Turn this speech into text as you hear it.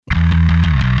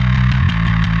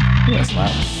that's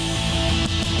loud.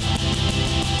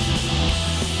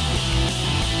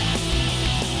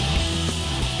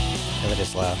 Yeah, that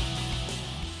is loud.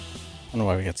 I don't know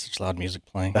why we got such loud music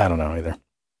playing. I don't know either.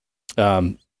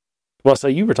 Well, so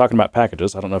you were talking about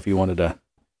packages. I don't know if you wanted to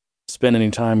spend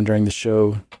any time during the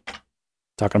show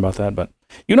talking about that, but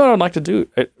you know what I'd like to do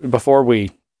before we,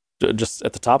 just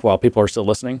at the top while people are still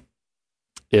listening,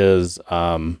 is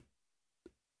the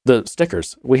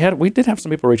stickers. We did have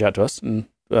some people reach out to us, and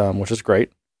which is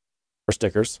great for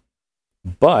stickers,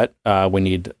 but we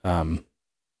need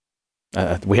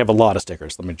we have a lot of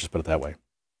stickers. Let me just put it that way.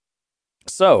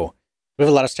 So we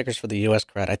have a lot of stickers for the U.S.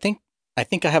 crowd. I think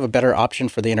I have a better option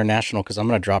for the international because I'm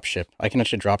going to drop ship. I can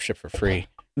actually drop ship for free.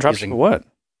 Drop ship what?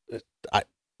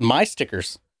 My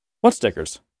stickers. What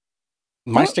stickers?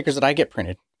 My stickers that I get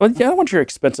printed. Well, yeah, I don't want your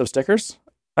expensive stickers.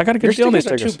 I got a good deal on these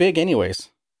stickers. Your stickers are too big anyways.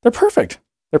 They're perfect.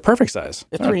 They're perfect size.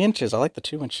 They're 3 inches. I like the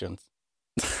 2-inch ones.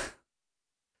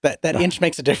 That inch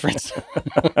makes a difference.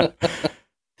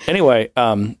 Anyway,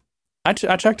 I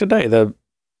checked today.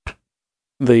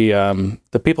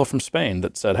 The people from Spain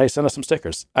that said, "Hey, send us some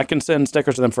stickers." I can send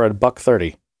stickers to them for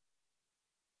 $1.30.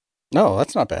 No,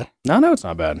 that's not bad. No, it's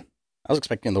not bad. I was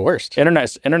expecting the worst.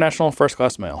 International first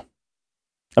class mail.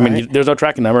 I mean, there's no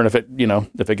tracking number, and if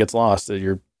it gets lost,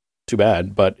 you're too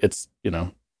bad. But it's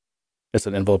it's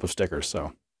an envelope of stickers.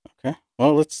 So okay,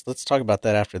 well let's talk about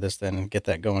that after this then and get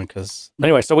that going. Because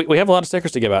anyway, so we have a lot of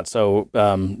stickers to give out. So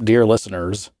dear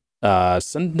listeners,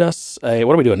 send us what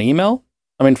do we do? An email?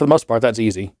 I mean, for the most part, that's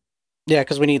easy. Yeah,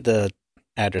 because we need the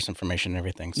address information and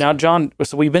everything. So. Now, John,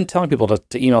 so we've been telling people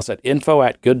to email us at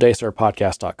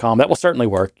info@gooddaysirpodcast.com. That will certainly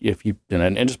work if you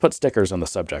and just put stickers on the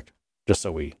subject, just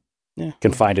so we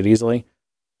can find it easily.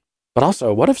 But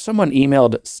also, what if someone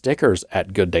emailed stickers at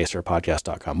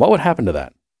gooddaysirpodcast.com? What would happen to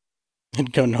that?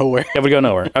 It'd go nowhere. It would go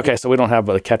nowhere. Okay, so we don't have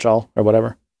a catch-all or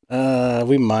whatever?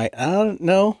 We might.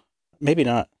 No, maybe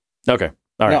not. Okay,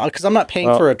 all right. No, because I'm not paying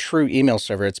for a true email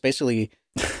server. It's basically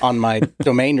on my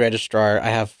domain registrar. I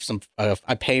have some.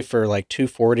 I pay for like 2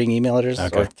 forwarding email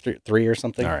addresses or 3 or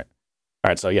something. All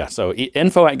right. So yeah. So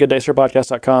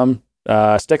info@gooddaysirpodcast.com.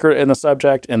 Sticker in the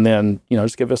subject, and then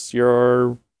just give us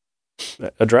your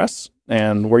address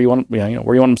and where you want where you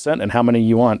want them sent and how many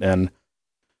you want, and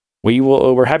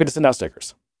we're happy to send out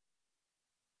stickers.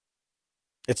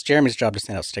 It's Jeremy's job to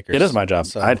send out stickers. It is my job.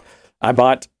 So. I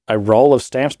bought a roll of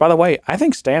stamps. By the way, I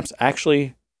think stamps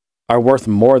actually are worth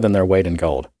more than their weight in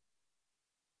gold.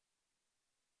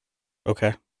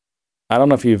 Okay. I don't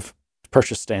know if you've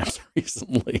purchased stamps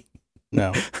recently.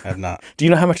 No, I have not. Do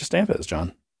you know how much a stamp is,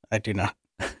 John? I do not.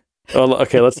 Well,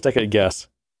 okay, let's take a guess.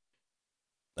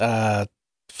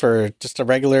 For just a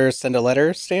regular send a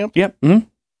letter stamp? Yep. Mm-hmm.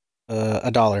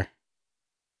 $1.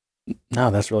 No,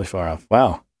 that's really far off.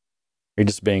 Wow. You're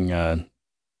just being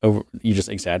you just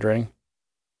exaggerating?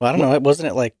 Well, I don't know. Wasn't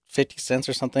it like 50 cents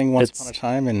or something once upon a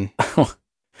time? And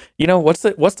what's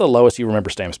the lowest you remember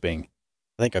stamps being?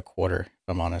 I think $0.25, if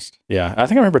I'm honest. Yeah, I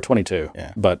think I remember 22.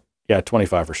 Yeah. But yeah,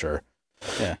 25 for sure.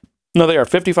 Yeah. No, they are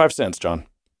 55 cents, John,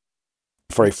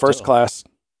 for a first class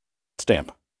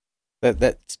stamp.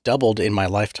 That's doubled in my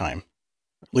lifetime,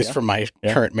 at least from my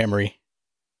current memory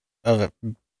of it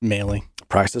mailing.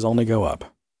 Prices only go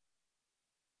up.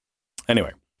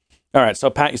 Anyway, all right.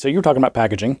 So you were talking about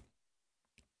packaging,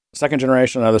 second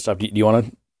generation, and other stuff. Do you want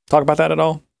to talk about that at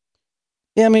all?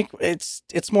 Yeah, I mean,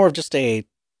 it's more of just a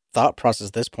thought process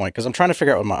at this point because I'm trying to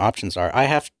figure out what my options are.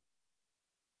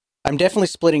 I'm definitely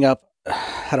splitting up.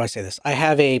 How do I say this? I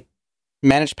have a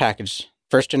managed package,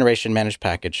 first generation managed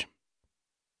package.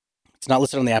 It's not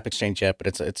listed on the App Exchange yet, but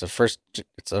it's a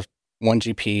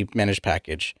 1GP managed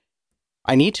package.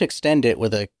 I need to extend it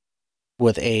with a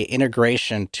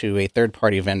integration to a third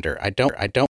party vendor. I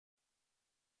don't.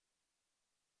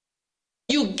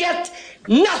 You get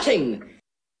nothing.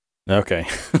 Okay.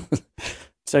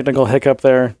 Technical hiccup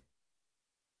there.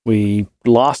 We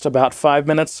lost about 5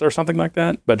 minutes or something like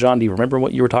that. But John, do you remember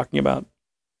what you were talking about?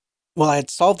 Well, I had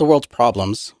solved the world's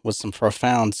problems with some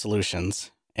profound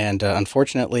solutions, and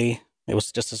unfortunately, it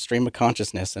was just a stream of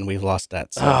consciousness, and we've lost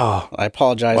that. So I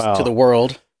apologize to the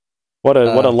world. What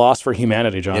a loss for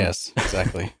humanity, John. Yes,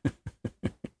 exactly.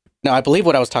 Now, I believe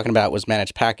what I was talking about was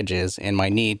managed packages and my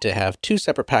need to have 2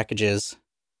 separate packages,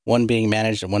 one being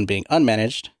managed and one being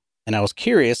unmanaged. And I was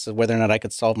curious of whether or not I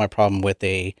could solve my problem with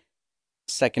a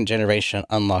second generation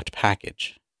unlocked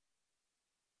package.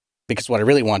 Because what I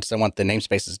really want is I want the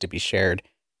namespaces to be shared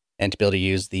and to be able to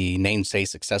use the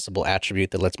namespace accessible attribute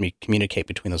that lets me communicate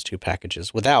between those 2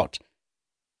 packages without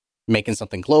making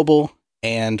something global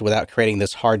and without creating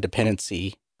this hard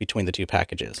dependency between the 2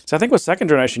 packages. So I think with second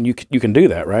generation, you can do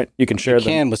that, right? You can share them.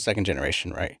 You can with second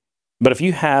generation, right? But if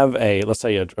you have let's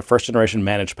say a first generation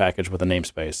managed package with a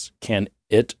namespace, can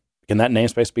that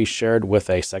namespace be shared with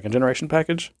a second generation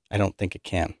package? I don't think it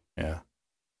can. Yeah.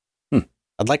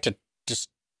 I'd like to just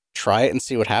try it and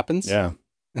see what happens. Yeah.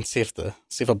 And see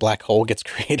if a black hole gets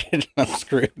created and I'm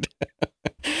screwed.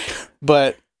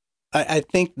 But I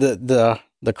think the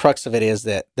crux of it is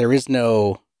that there is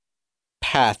no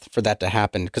path for that to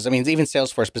happen. Because, I mean, even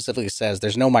Salesforce specifically says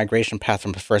there's no migration path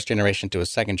from a first generation to a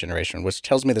second generation, which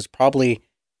tells me there's probably...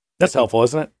 That's helpful,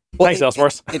 isn't it? Well, Thanks,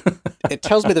 Salesforce. It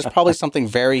tells me there's probably something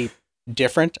very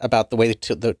different about the way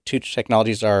the two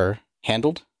technologies are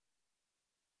handled.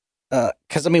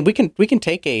 Because, I mean, we can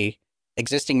take a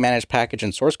existing managed package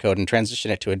and source code and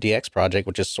transition it to a DX project,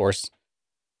 which is source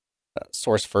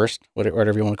first,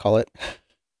 whatever you want to call it.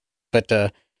 But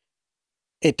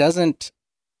it doesn't...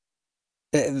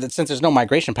 since there's no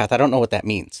migration path, I don't know what that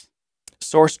means.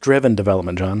 Source-driven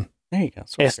development, John. There you go.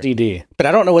 SDD. But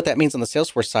I don't know what that means on the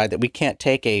Salesforce side, that we can't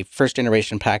take a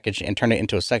first-generation package and turn it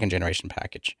into a second-generation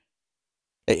package.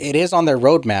 It is on their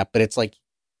roadmap, but it's like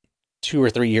 2 or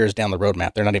 3 years down the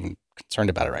roadmap. They're not even concerned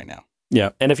about it right now.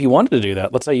 Yeah, and if you wanted to do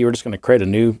that, let's say you were just going to create a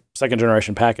new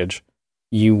second-generation package,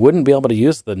 you wouldn't be able to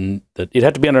use it'd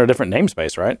have to be under a different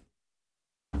namespace, right?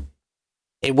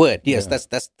 It would, yes.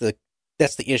 Yeah.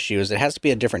 That's the issue, is it has to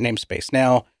be a different namespace.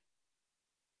 Now,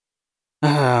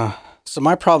 so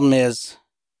my problem is,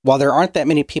 while there aren't that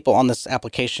many people on this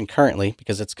application currently,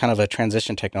 because it's kind of a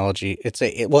transition technology, it's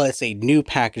a new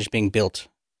package being built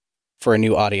for a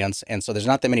new audience, and so there's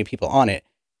not that many people on it.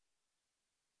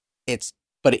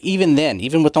 But even then,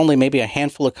 even with only maybe a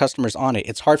handful of customers on it,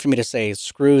 it's hard for me to say,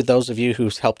 screw those of you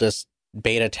who's helped us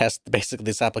beta test basically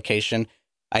this application.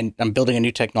 I'm building a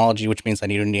new technology, which means I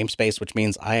need a namespace, which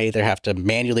means I either have to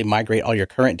manually migrate all your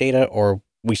current data or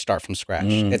we start from scratch.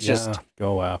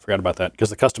 Oh, wow. I forgot about that, because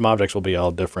the custom objects will be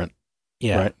all different.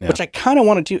 Yeah. Right? Yeah. Which I kind of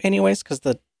want to do anyways, because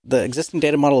the existing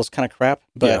data model is kind of crap,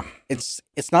 but it's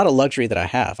not a luxury that I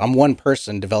have. I'm one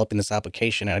person developing this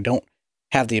application, and I don't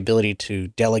have the ability to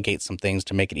delegate some things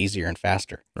to make it easier and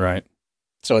faster. Right.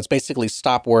 So it's basically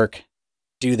stop work,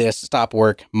 do this, stop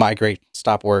work, migrate,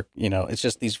 stop work. It's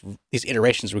just these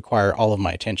iterations require all of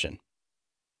my attention.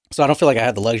 So I don't feel like I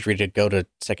have the luxury to go to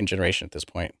second generation at this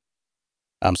point.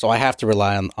 So I have to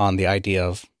rely on the idea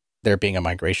of there being a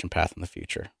migration path in the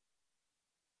future.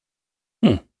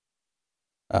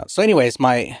 So anyways,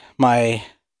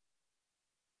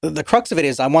 the crux of it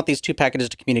is I want these two packages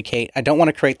to communicate. I don't want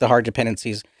to create the hard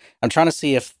dependencies. I'm trying to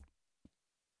see if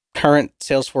current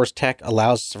Salesforce tech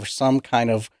allows for some kind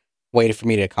of way for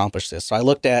me to accomplish this. So I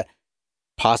looked at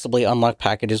possibly unlock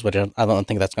packages, but I don't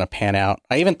think that's going to pan out.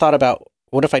 I even thought about,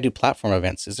 what if I do platform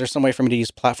events? Is there some way for me to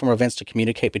use platform events to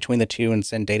communicate between the two and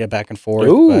send data back and forth?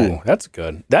 Ooh, that's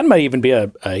good. That might even be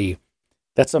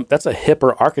that's a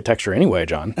hipper architecture anyway,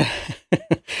 John.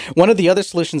 One of the other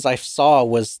solutions I saw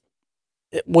was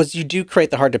you do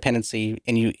create the hard dependency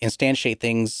and you instantiate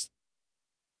things.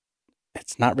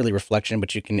 It's not really reflection,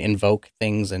 but you can invoke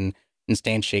things and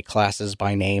instantiate classes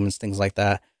by name and things like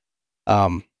that.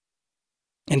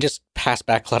 And just pass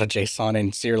back a lot of JSON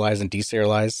and serialize and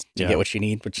deserialize to get what you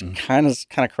need, which kind of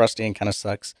crusty and kind of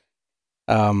sucks.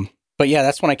 But yeah,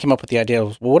 that's when I came up with the idea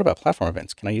of, well, what about platform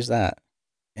events? Can I use that?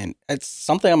 And it's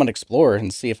something I'm going to explore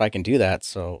and see if I can do that.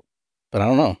 So, but I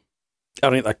don't know. I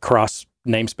don't need like cross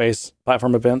namespace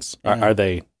platform events. Yeah. Are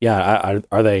they? Yeah.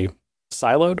 Are they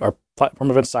siloed? Are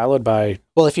platform events siloed by?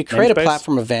 Well, if you create namespace? a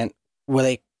platform event with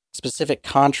a specific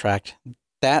contract,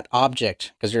 that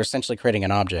object, because you're essentially creating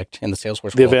an object in the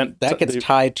Salesforce world, event that gets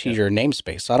tied to your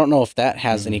namespace. So I don't know if that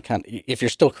has any kind. If you're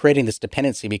still creating this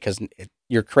dependency, because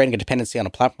you're creating a dependency on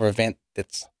a platform event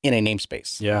that's in a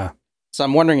namespace. Yeah. So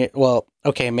I'm wondering, well,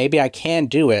 okay, maybe I can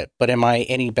do it, but am I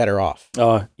any better off?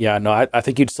 Yeah. No, I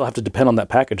think you'd still have to depend on that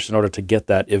package in order to get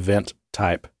that event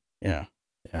type. Yeah.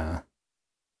 Yeah.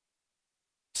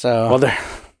 So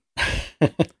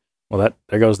well,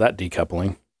 there goes that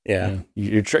decoupling. Yeah.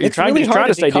 You're trying really hard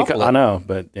to stay decouple it. I know,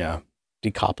 but yeah.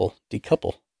 Decouple.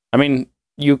 I mean,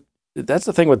 that's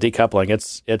the thing with decoupling.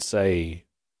 It's a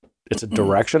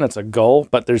direction, it's a goal,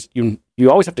 but you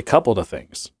always have to couple to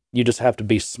things. You just have to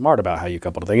be smart about how you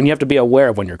couple to things, and you have to be aware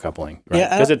of when you're coupling, right?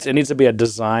 Yeah, Because it needs to be a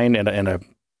design and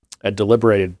a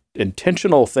deliberated,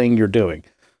 intentional thing you're doing.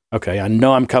 Okay, I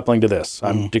know I'm coupling to this.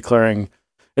 I'm declaring,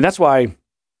 and that's why,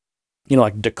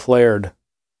 like declared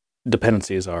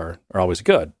dependencies are always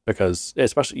good, because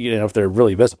especially if they're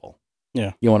really visible.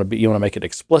 Yeah, you want to make it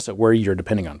explicit where you're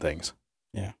depending on things.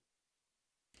 Yeah.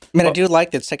 I mean, I do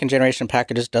like that second generation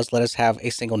packages does let us have a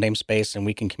single namespace and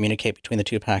we can communicate between the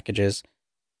two packages.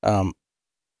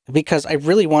 Because I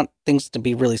really want things to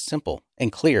be really simple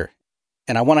and clear.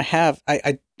 and I want to have.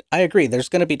 I agree. There's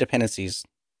going to be dependencies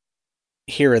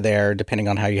here or there depending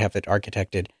on how you have it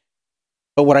architected.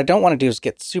 But what I don't want to do is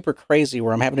get super crazy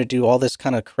where I'm having to do all this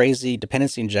kind of crazy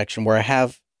dependency injection where I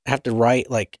have to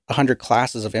write like 100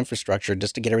 classes of infrastructure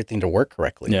just to get everything to work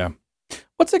correctly. Yeah.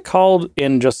 What's it called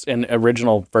in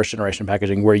original first generation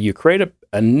packaging where you create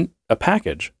a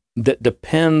package that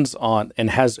depends on and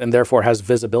therefore has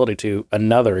visibility to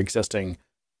another existing,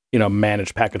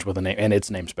 managed package with a name and its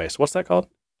namespace? What's that called?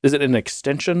 Is it an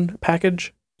extension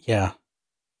package? Yeah.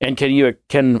 And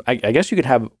I guess you could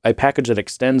have a package that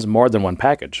extends more than one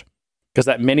package, because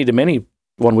that many to many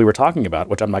one we were talking about,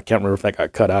 which I can't remember if that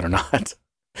got cut out or not.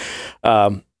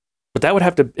 But that would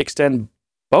have to extend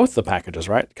both the packages,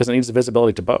 right? Because it needs the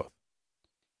visibility to both.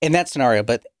 In that scenario,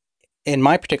 but in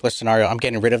my particular scenario, I'm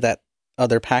getting rid of that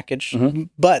other package,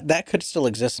 but that could still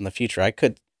exist in the future.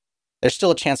 There's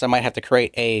still a chance I might have to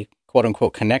create a quote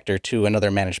unquote connector to another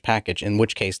managed package, in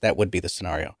which case that would be the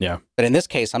scenario. Yeah. But in this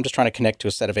case, I'm just trying to connect to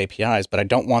a set of APIs, but I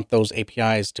don't want those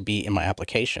APIs to be in my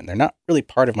application. They're not really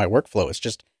part of my workflow. It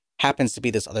just happens to be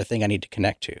this other thing I need to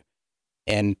connect to.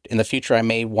 And in the future, I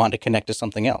may want to connect to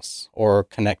something else or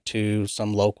connect to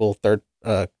some local third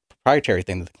proprietary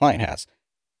thing that the client has.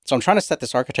 So I'm trying to set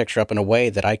this architecture up in a way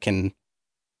that I can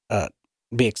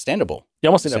be extendable. You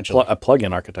almost need a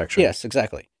plug-in architecture. Yes,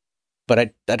 exactly.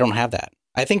 But I don't have that.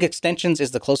 I think extensions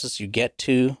is the closest you get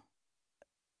to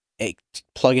a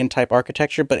plug-in type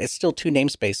architecture, but it's still two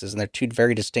namespaces and they're two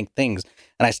very distinct things.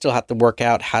 And I still have to work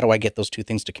out how do I get those two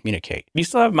things to communicate. Do you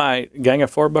still have my Gang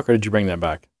of Four book, or did you bring that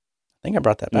back? I think I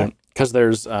brought that back. Because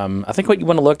there's, I think what you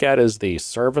want to look at is the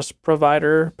service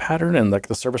provider pattern and like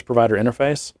the service provider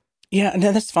interface. Yeah, and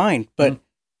that's fine, but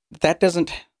that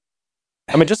doesn't.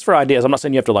 I mean, just for ideas, I'm not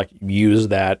saying you have to like use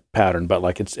that pattern, but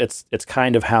like it's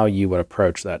kind of how you would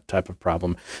approach that type of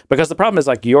problem. Because the problem is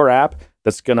like your app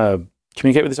that's going to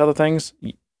communicate with these other things.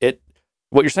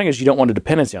 What you're saying is you don't want a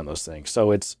dependency on those things.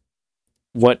 So it's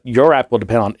what your app will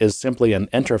depend on is simply an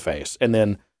interface, and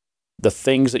then the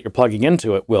things that you're plugging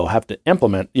into it will have to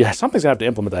implement. Yeah, something's gonna have to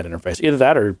implement that interface. Either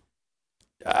that or,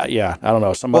 I don't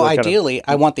know. Well, ideally,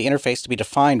 I want the interface to be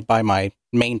defined by my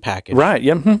main package. Right.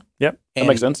 Yeah. Yep. That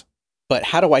makes sense. But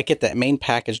how do I get that main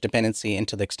package dependency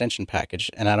into the extension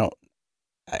package? And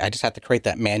I just have to create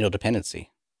that manual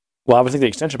dependency. Well, I would think the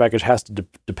extension package has to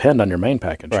depend on your main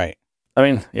package. Right. I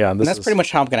mean, yeah. And that's pretty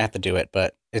much how I'm going to have to do it,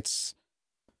 but it's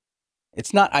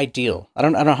not ideal. I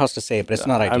don't know how else to say it, but it's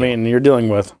not ideal. I mean, you're dealing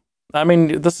with a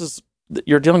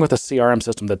CRM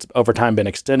system that's over time been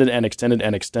extended and extended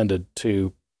and extended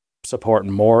to support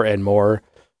more and more,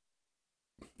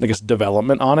 I guess,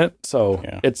 development on it. So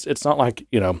it's not like,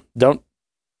 don't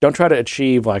try to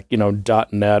achieve like,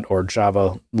 .NET or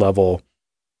Java level,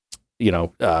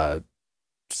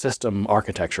 system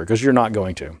architecture, because you're not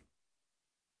going to.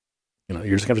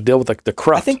 You're just going to deal with the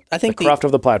cruft. I think the cruft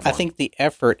of the platform. I think the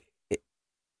effort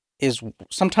is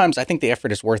sometimes I think the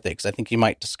effort is worth it, because I think you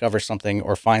might discover something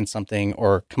or find something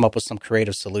or come up with some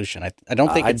creative solution. I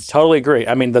don't think I totally agree.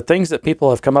 I mean, the things that people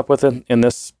have come up with in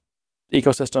this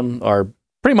ecosystem are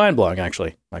pretty mind blowing,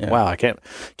 actually. Like, wow, I can't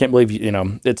believe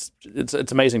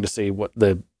it's amazing to see what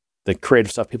the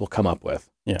creative stuff people come up with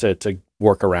to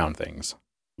work around things.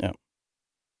 Yeah.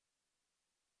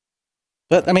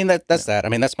 But I mean that's that. I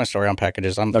mean that's my story on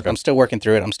packages. I'm still working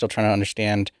through it. I'm still trying to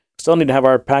understand. Still need to have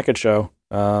our package show.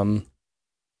 And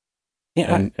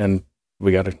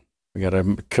we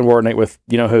gotta coordinate with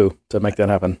who to make that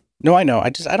happen. No, I know. I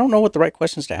don't know what the right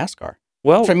questions to ask are.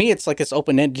 Well, for me, it's like it's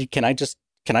open ended. Can I just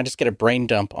get a brain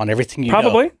dump on everything you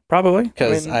know? Probably.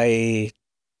 Because I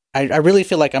really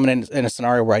feel like I'm in a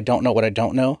scenario where I don't know what I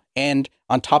don't know, and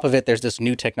on top of it, there's this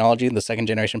new technology, the second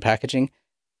generation packaging,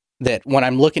 that when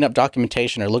I'm looking up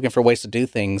documentation or looking for ways to do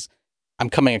things, I'm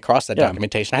coming across that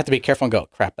documentation. I have to be careful and go,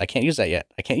 crap, I can't use that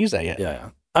yet. Yeah.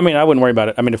 I mean, I wouldn't worry about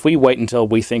it. I mean, if we wait until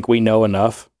we think we know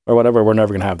enough or whatever, we're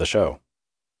never going to have the show.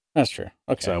 That's true.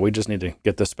 Okay. So we just need to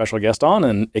get this special guest on,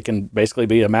 and it can basically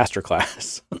be a master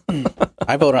class.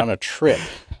 I vote on a trip.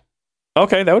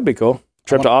 Okay, that would be cool.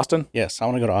 Trip to Austin? Yes, I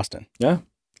want to go to Austin. Yeah.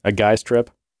 A guy's trip?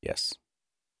 Yes.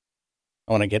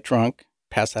 I want to get drunk,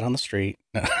 pass that on the street.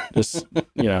 Just,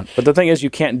 but the thing is, you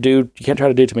can't try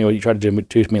to do to me what you tried to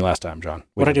do to me last time, John.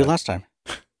 What did I do last time?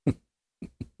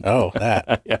 Oh,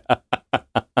 that. Yeah.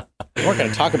 We weren't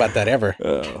going to talk about that ever.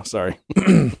 Oh, sorry.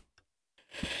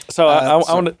 So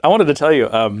I wanted to tell you,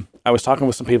 I was talking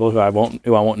with some people who I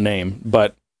won't name,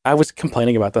 but I was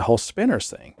complaining about the whole spinners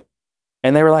thing,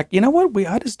 and they were like, you know what?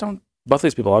 I just don't. Both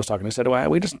these people I was talking to said, well,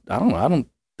 I don't.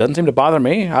 Doesn't seem to bother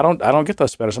me. I don't get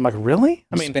those spinners. I'm like, really?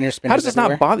 I mean, spinners how does this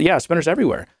everywhere? not bother? Yeah, spinners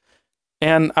everywhere.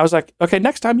 And I was like, okay,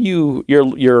 next time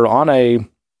you're on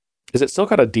is it still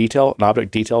called an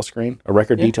object detail screen, a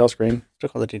record detail screen? Still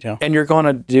called the detail. And you're going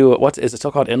to do is it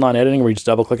still called inline editing, where you just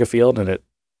double click a field and it?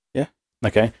 Yeah.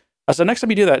 Okay. So next time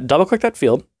you do that, double click that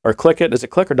field or click it. Is it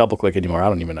click or double click anymore? I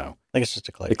don't even know. I think it's just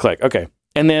a click. A click. Okay.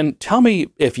 And then tell me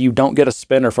if you don't get a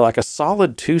spinner for like a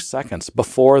solid 2 seconds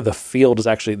before the field is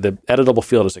actually, the editable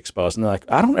field is exposed. And they're like,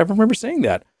 I don't ever remember seeing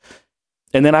that.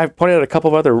 And then I pointed out a couple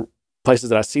of other places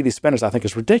that I see these spinners I think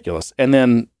is ridiculous. And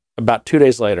then about 2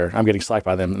 days later, I'm getting slacked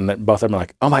by them, and both of them are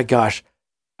like, oh my gosh,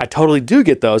 I totally do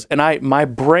get those. And my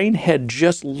brain had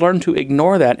just learned to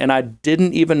ignore that, and I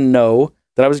didn't even know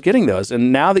that I was getting those.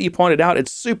 And now that you pointed out,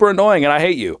 it's super annoying, and I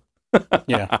hate you.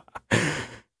 Yeah.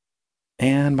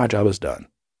 And my job is done.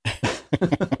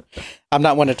 I'm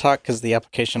not one to talk because the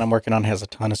application I'm working on has a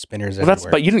ton of spinners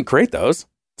everywhere. But you didn't create those.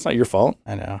 It's not your fault.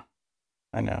 I know.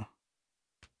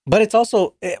 But it's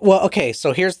also, well, okay,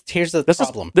 so here's the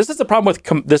problem. This is the problem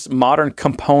with this modern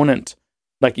component,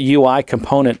 like UI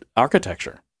component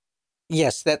architecture.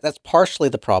 Yes, that's partially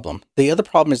the problem. The other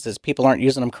problem is that people aren't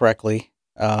using them correctly.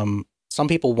 Some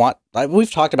people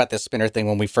we've talked about this spinner thing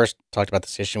when we first talked about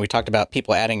this issue. We talked about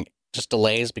people adding just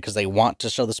delays because they want to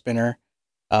show the spinner.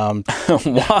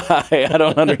 Why? I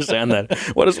don't understand that.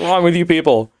 What is wrong with you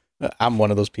people? I'm one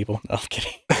of those people. No, I'm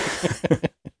kidding.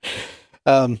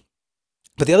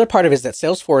 But the other part of it is that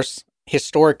Salesforce,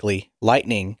 historically,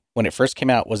 Lightning, when it first came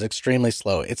out, was extremely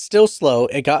slow. It's still slow.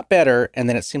 It got better, and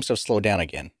then it seems to have slowed down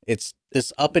again. It's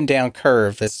this up and down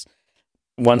curve, this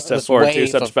one step forward, 2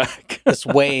 steps back. This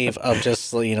wave of just,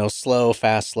 slow,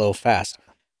 fast.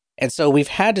 And so we've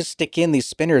had to stick in these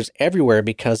spinners everywhere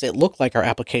because it looked like our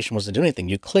application wasn't doing anything.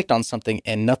 You clicked on something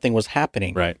and nothing was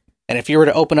happening. Right. And if you were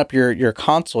to open up your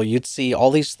console, you'd see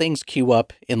all these things queue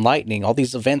up in Lightning, all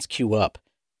these events queue up,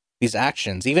 these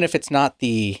actions, even if it's not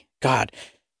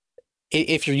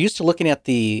if you're used to looking at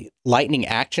the Lightning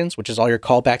actions, which is all your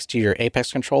callbacks to your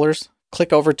Apex controllers,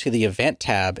 click over to the event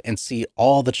tab and see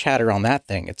all the chatter on that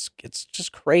thing. It's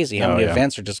just crazy how many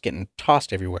events are just getting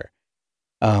tossed everywhere.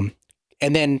 And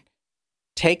then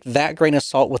take that grain of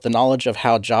salt with the knowledge of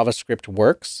how JavaScript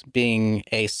works, being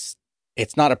it's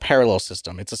not a parallel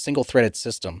system. It's a single-threaded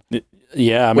system.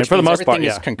 Yeah, I mean, for the most part,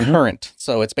 everything is concurrent. Mm-hmm.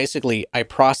 So it's basically I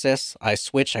process, I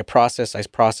switch, I process.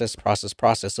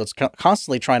 So it's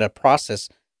constantly trying to process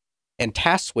and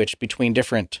task switch between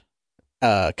different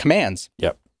commands.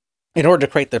 Yep. In order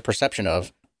to create the perception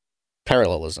of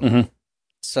parallelism. Mm-hmm.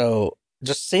 So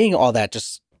just seeing all that,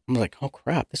 I'm like, oh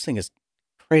crap, this thing is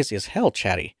crazy as hell,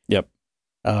 chatty. Yep.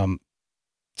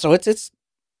 So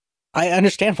I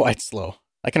understand why it's slow.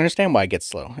 I can understand why it gets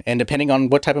slow. And depending on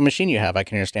what type of machine you have, I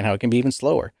can understand how it can be even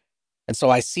slower. And so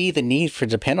I see the need for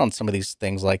depend on some of these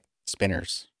things like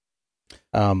spinners.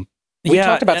 We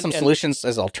talked about some solutions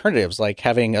as alternatives, like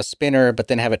having a spinner, but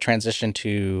then have it transition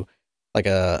to like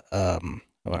a,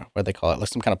 what do they call it? Like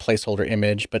some kind of placeholder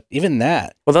image. But even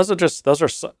that. Well, those are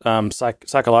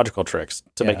psychological tricks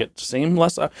to make it seem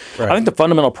less. Right. I think the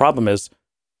fundamental problem is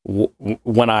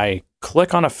when I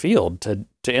click on a field to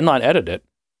inline edit it,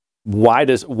 why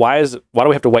do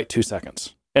we have to wait 2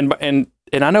 seconds? And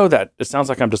I know that it sounds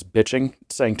like I'm just bitching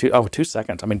saying 2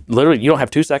 seconds. I mean, literally, you don't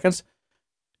have 2 seconds.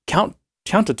 Count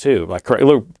to 2. Like,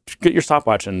 look, get your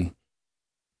stopwatch and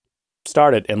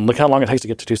start it, and look how long it takes to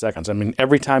get to 2 seconds. I mean,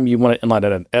 every time you want to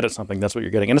inline edit something, that's what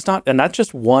you're getting. And that's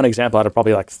just one example out of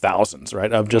probably like thousands,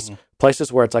 right? Of just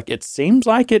places where it's like it seems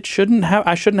like I shouldn't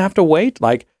have to wait.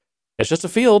 Like, it's just a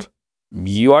field.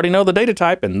 You already know the data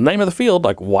type and the name of the field.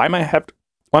 Like, why am I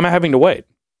having to wait?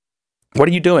 What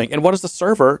are you doing? And what is the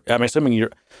server? I'm assuming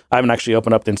I haven't actually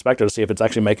opened up the inspector to see if it's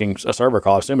actually making a server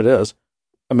call. I assume it is.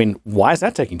 I mean, why is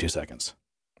that taking 2 seconds?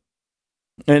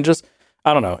 And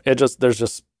I don't know. There's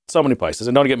just so many places.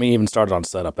 And don't get me even started on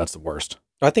setup. That's the worst.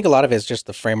 I think a lot of it is just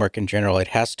the framework in general. It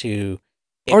tries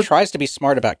to be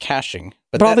smart about caching,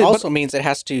 but that also means it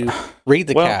has to read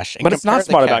the cache. But it's not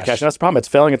smart about caching. That's the problem. It's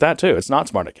failing at that too. It's not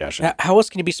smart at caching. How else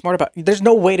can you be smart about? There's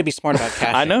no way to be smart about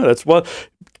caching. I know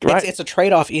right. It's a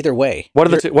trade-off either way. What are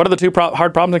the two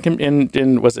hard problems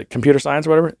in was it computer science or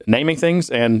whatever? Naming things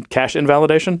and cache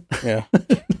invalidation. Yeah.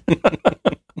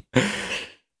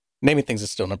 Naming things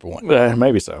is still number one.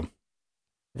 Maybe so.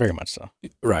 Very much so.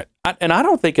 Right. And I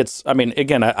don't think it's. I mean,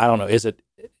 again, I don't know. Is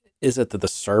it that the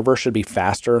server should be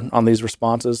faster on these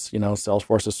responses?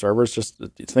 Salesforce's servers, just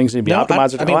things need to be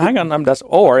optimized. Hang on,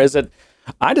 or is it?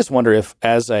 I just wonder if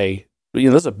this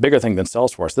is a bigger thing than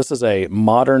Salesforce. This is a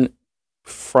modern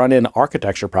front end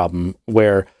architecture problem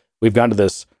where we've gone to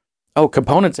this.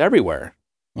 Components everywhere.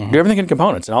 Do everything in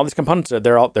components, and all these components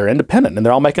they're independent and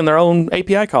they're all making their own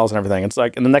API calls and everything. It's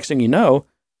like, and the next thing you know,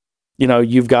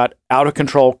 you've got an out of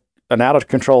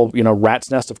control,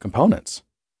 rat's nest of components.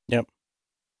 Yep.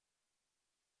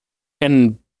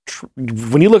 And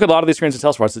when you look at a lot of these screens in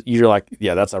Salesforce, you're like,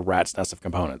 yeah, that's a rat's nest of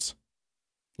components.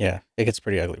 Yeah, it gets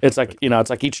pretty ugly. It's like,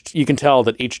 you can tell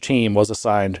that each team was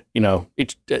assigned,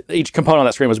 each component on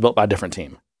that screen was built by a different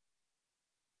team.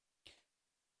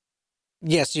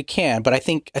 Yes, you can, but I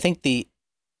think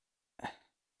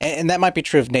and that might be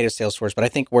true of native Salesforce, but I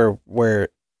think where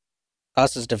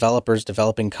us as developers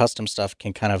developing custom stuff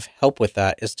can kind of help with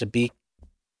that is to be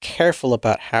careful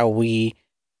about how we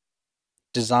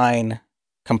design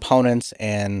components,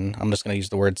 and I'm just going to use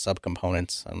the word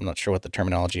subcomponents. I'm not sure what the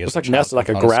terminology is. It's like nested, like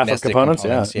a graph of components.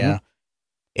 Yeah. Mm-hmm.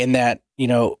 In that,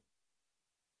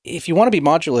 if you want to be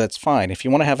modular, that's fine. If you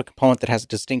want to have a component that has a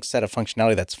distinct set of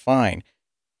functionality, that's fine.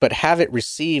 But have it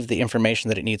receive the information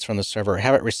that it needs from the server,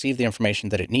 have it receive the information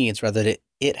that it needs rather than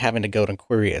it having to go and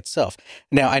query it itself.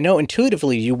 Now, I know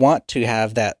intuitively you want to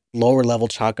have that lower level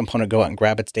child component go out and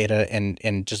grab its data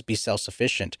and just be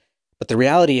self-sufficient. But the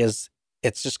reality is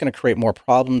it's just going to create more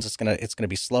problems. It's going to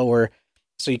be slower.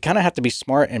 So you kind of have to be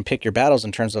smart and pick your battles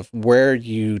in terms of where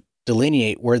you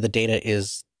delineate where the data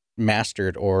is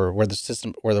mastered or where the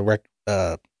system or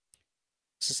the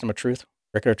system of truth,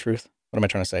 record of truth. What am I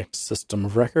trying to say? System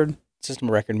of record? System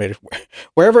of record made it.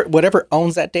 Whatever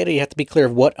owns that data, you have to be clear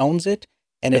of what owns it.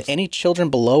 And if any children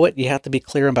below it, you have to be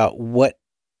clear about what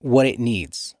it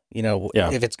needs.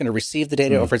 If it's going to receive the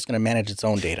data or if it's going to manage its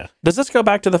own data. Does this go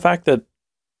back to the fact that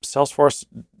Salesforce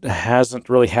hasn't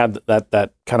really had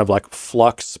that kind of like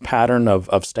flux pattern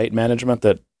of state management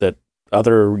that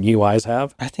other UIs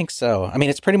have? I think so. I mean,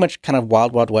 it's pretty much kind of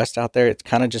wild, wild west out there. It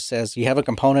kind of just says you have a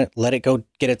component, let it go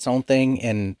get its own thing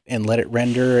and let it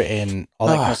render and all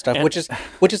that kind of stuff,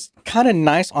 which is kind of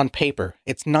nice on paper.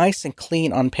 It's nice and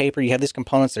clean on paper. You have these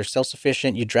components, they're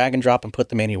self-sufficient. You drag and drop and put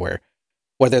them anywhere,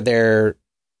 whether they're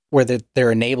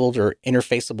enabled or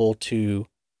interfaceable to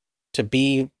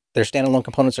be their standalone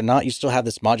components or not. You still have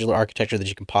this modular architecture that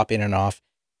you can pop in and off,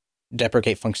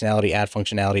 deprecate functionality, add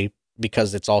functionality,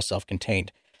 because it's all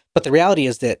self-contained. But the reality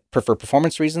is that for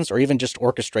performance reasons or even just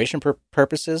orchestration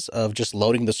purposes of just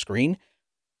loading the screen,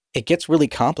 it gets really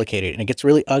complicated and it gets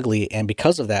really ugly. And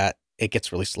because of that, it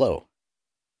gets really slow.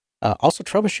 Also,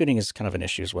 troubleshooting is kind of an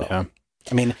issue as well. Yeah.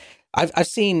 I mean, I've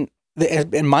seen,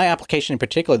 in my application in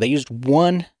particular, they used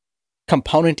one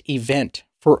component event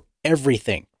for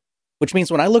everything, which means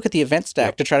when I look at the event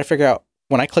stack to try to figure out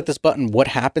when I click this button, what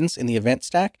happens in the event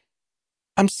stack,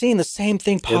 I'm seeing the same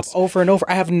thing pop over and over.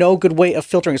 I have no good way of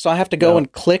filtering. So I have to go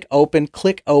and click open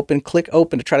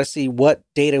to try to see what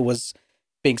data was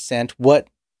being sent, what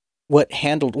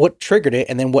triggered it,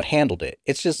 and then what handled it.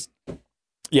 It's just...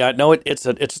 Yeah, no, it's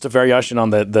just a variation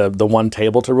on the one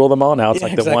table to rule them all. Now it's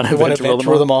the one event to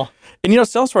rule them all. And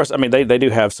Salesforce, I mean, they do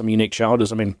have some unique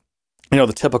challenges. I mean,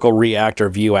 the typical React or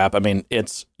Vue app, I mean,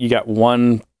 you got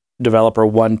one developer,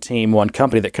 one team, one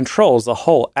company that controls the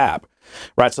whole app.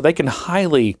 Right, so they can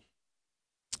highly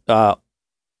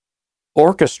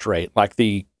orchestrate like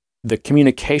the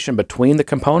communication between the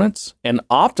components and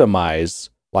optimize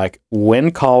like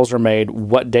when calls are made,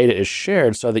 what data is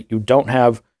shared, so that you don't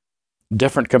have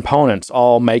different components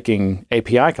all making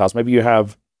API calls. Maybe you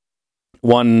have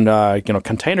one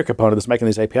container component that's making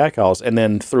these API calls, and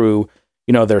then through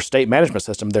their state management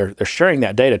system, they're sharing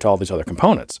that data to all these other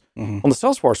components. Mm-hmm. On the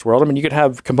Salesforce world, I mean, you could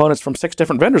have components from 6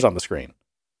 different vendors on the screen.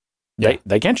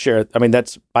 They can't share it. I mean,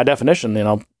 that's by definition,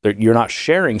 you're not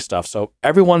sharing stuff. So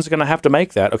everyone's going to have to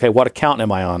make that. Okay, what account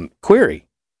am I on? Query.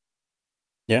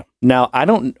 Yeah. Now,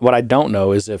 what I don't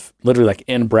know is if literally like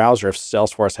in browser, if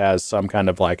Salesforce has some kind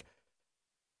of like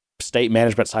state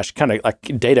management / kind of like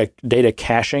data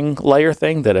caching layer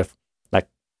thing that if like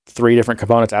 3 different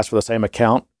components ask for the same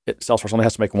account, Salesforce only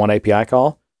has to make one API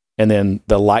call, and then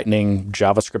the Lightning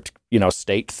JavaScript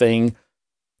state thing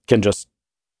can just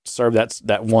serve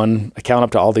that one account up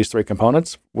to all these 3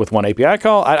 components with one API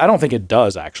call. I don't think it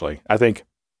does, actually. I think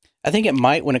it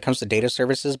might when it comes to data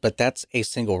services, but that's a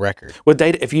single record. With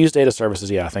data, if you use data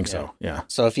services, I think so. Yeah.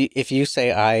 So if you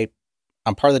say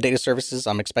I'm part of the data services,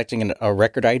 I'm expecting a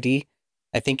record ID.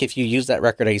 I think if you use that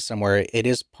record ID somewhere, it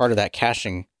is part of that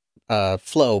caching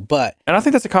flow. And I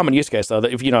think that's a common use case, though.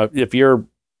 That if you're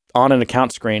on an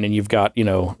account screen and you've got 3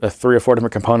 or 4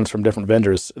 different components from different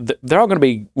vendors, they're all going to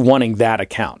be wanting that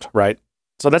account, right?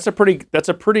 So that's a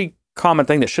pretty common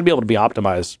thing that should be able to be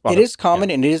optimized. It is common,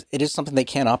 and it is something they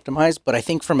can optimize. But I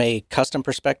think from a custom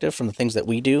perspective, from the things that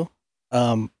we do,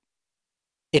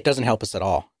 it doesn't help us at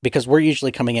all, because we're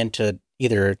usually coming in to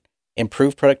either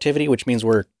improve productivity, which means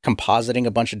we're compositing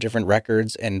a bunch of different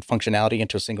records and functionality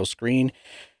into a single screen,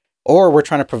 or we're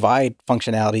trying to provide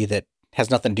functionality that has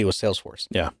nothing to do with Salesforce.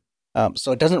 Yeah.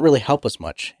 So it doesn't really help us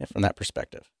much from that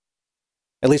perspective.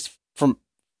 At least from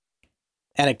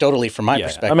anecdotally from my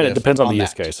perspective. I mean, it depends on the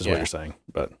use that. case, is what you're saying.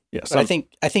 But yeah, but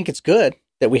I think it's good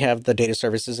that we have the data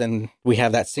services and we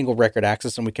have that single record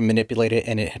access and we can manipulate it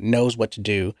and it knows what to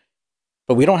do.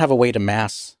 But we don't have a way to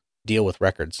mass deal with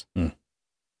records. Like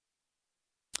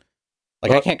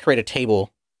I can't create a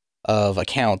table of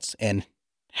accounts and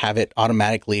have it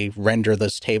automatically render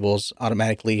those tables,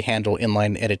 automatically handle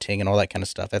inline editing and all that kind of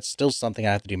stuff. That's still something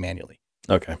I have to do manually.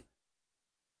 Okay.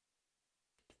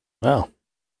 Well,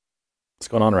 what's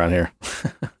going on around here?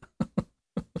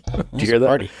 Did you hear that?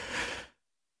 Party.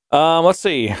 Let's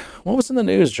see. What was in the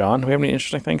news, John? Do we have any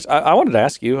interesting things? I wanted to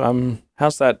ask you,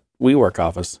 how's that WeWork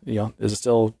office? Is it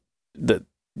still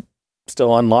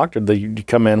unlocked, or do you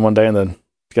come in one day and then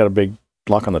it's got a big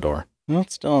lock on the door? No,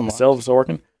 it's still unlocked. Still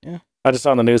working? Yeah. I just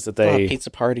saw on the news that they pizza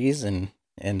parties and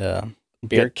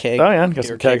beer keg. Oh yeah, got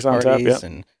some kegs on tap. Yeah.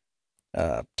 And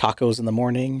tacos in the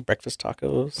morning, breakfast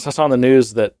tacos. So I saw on the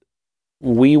news that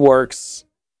WeWork's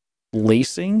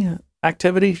leasing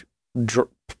activity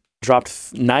dropped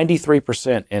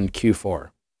 93% in Q4.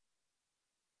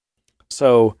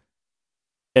 So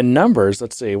in numbers,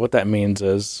 let's see what that means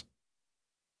is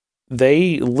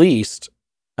they leased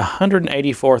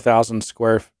 184,000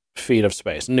 square feet of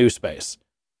space, new space,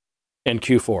 in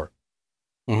Q4.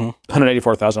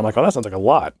 184,000. I'm like, oh, that sounds like a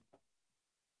lot.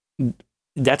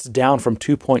 That's down from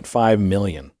 2.5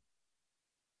 million.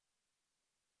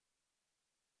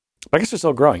 I guess they're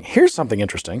still growing. Here's something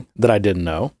interesting that I didn't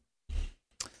know.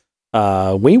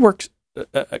 WeWork,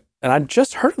 and I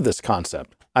just heard of this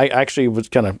concept. I actually was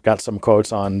got some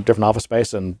quotes on different office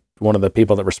space, and one of the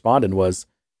people that responded was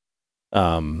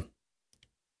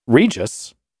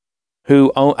Regus,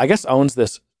 who I guess owns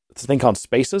this thing called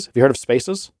Spaces. Have you heard of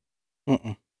Spaces?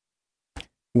 Mm-mm.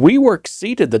 WeWork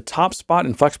ceded the top spot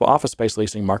in flexible office space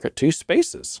leasing market to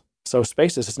Spaces. So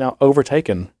Spaces has now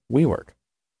overtaken WeWork.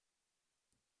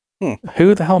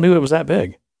 Who the hell knew it was that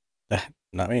big?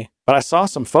 Not me. But I saw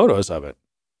some photos of it.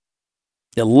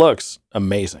 It looks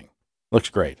amazing. Looks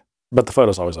great. But the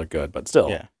photos always look good. But still,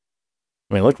 yeah.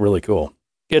 I mean, it looked really cool.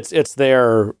 It's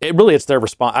their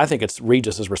response. I think it's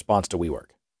Regis's response to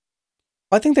WeWork.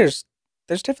 I think there's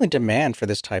definitely demand for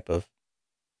this type of.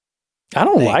 I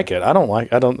don't like it. I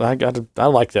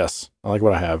like this. I like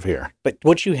what I have here. But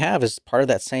what you have is part of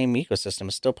that same ecosystem.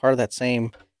 It's still part of that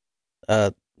same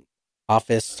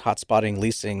office hotspotting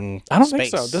leasing. I don't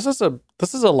space. think so.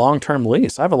 This is a long-term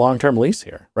lease. I have a long-term lease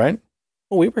here, right?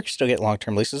 Well, WeWork still get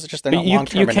long-term leases. It's just they're not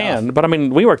long-term You can, enough. but I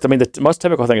mean, WeWork. I mean, the most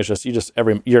typical thing is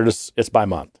it's by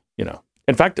month.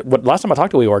 In fact, last time I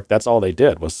talked to WeWork, that's all they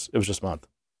did was just month.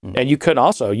 And you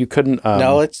couldn't.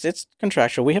 No, it's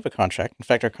contractual. We have a contract. In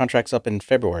fact, our contract's up in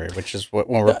February, which is when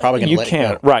we're probably going to let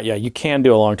it go. Right? Yeah, you can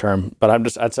do a long term, but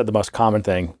I'd said the most common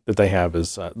thing that they have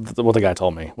is what the guy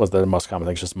told me was the most common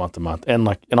thing is just month to month,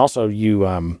 and also you.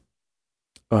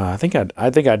 I think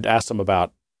I'd asked him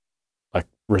about like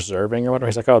reserving or whatever.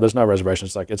 He's like, oh, there's no reservation.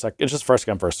 It's just first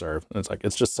come first serve. And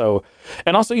it's just so,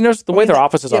 and also the way their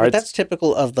offices are. But that's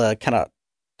typical of the kind of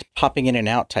popping in and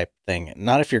out type thing.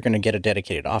 Not if you're going to get a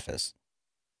dedicated office.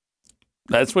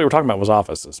 That's what we were talking about was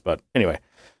offices, but anyway.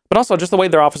 But also just the way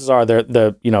their offices are,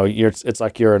 it's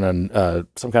like you're in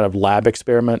some kind of lab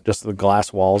experiment, just the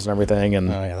glass walls and everything. And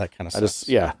oh yeah, that kind of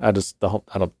stuff.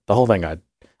 The whole thing. I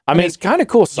mean, it's kind of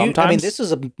cool sometimes. This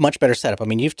is a much better setup. I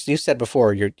mean, you said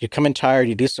before, you come in tired,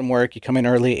 you do some work, you come in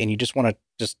early, and you just want to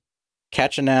just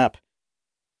catch a nap,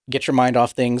 get your mind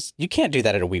off things. You can't do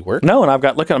that at a WeWork. No,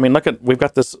 and we've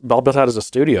got this all built out as a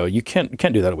studio. You can't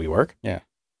do that at WeWork. Yeah,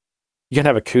 you can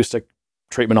have acoustic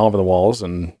treatment all over the walls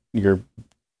and your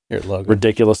logo,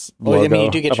 ridiculous logo. Well, I mean,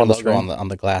 you do get your logo on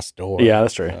the glass door. Yeah,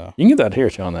 that's true. So. You can get that here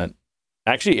too on that.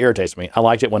 Actually, irritates me. I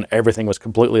liked it when everything was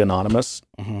completely anonymous,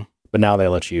 but now they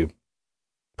let you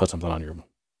put something on your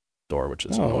door, which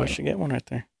is I should get one right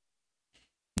there.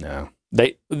 No,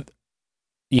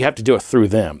 you have to do it through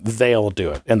them. They'll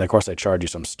do it, and of course they charge you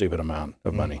some stupid amount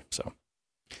of money. So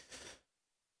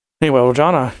anyway, well,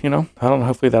 John, I don't know.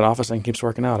 Hopefully that office thing keeps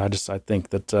working out. I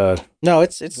think that no, I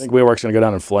think WeWork's going to go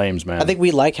down in flames, man. I think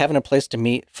we like having a place to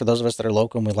meet for those of us that are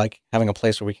local, and we like having a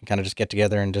place where we can kind of just get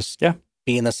together and just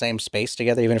be in the same space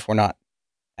together, even if we're not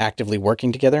actively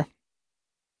working together.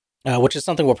 Which is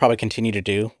something we'll probably continue to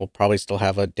do. We'll probably still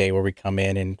have a day where we come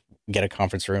in and get a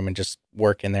conference room and just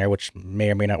work in there, which may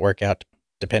or may not work out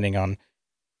depending on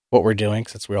what we're doing,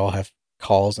 since we all have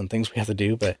calls and things we have to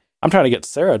do. But I'm trying to get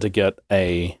Sarah to get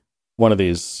one of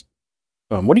these.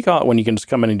 What do you call it when you can just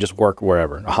come in and just work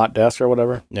wherever? A hot desk or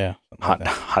whatever? Yeah, hot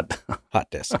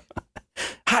desk.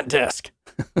 hot desk.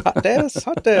 Hot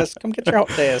desk, come get your hot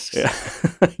desks. Yeah,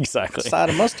 exactly. Side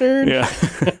of mustard. Yeah.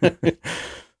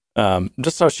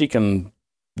 Just so she can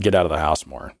get out of the house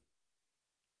more.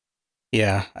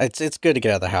 Yeah, it's good to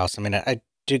get out of the house. I mean, I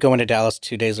do go into Dallas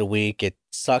 2 days a week. It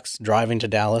sucks driving to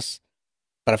Dallas,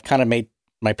 but I've kind of made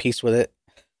my peace with it.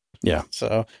 Yeah.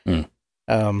 So, It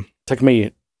took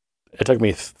me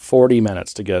 40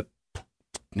 minutes to get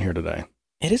here today.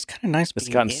 it is kind of nice It's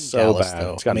being gotten in so Dallas, bad.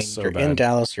 though. It's gotten I mean, so you're bad. in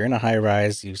Dallas. You're in a high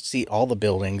rise. You see all the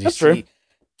buildings. That's you true. see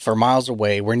for miles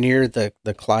away. We're near the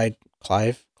Clyde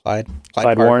Park,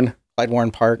 Warren. Clyde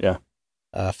Warren Park.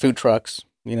 Yeah. Food trucks.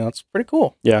 You know, it's pretty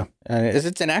cool. Yeah.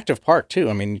 It's an active park too.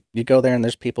 I mean, you go there and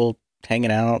there's people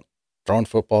hanging out, throwing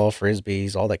football,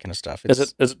 frisbees, all that kind of stuff.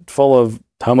 Is it full of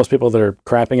homeless people that are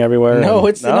crapping everywhere? No,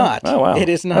 it's not. Oh, wow. It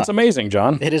is not. That's amazing,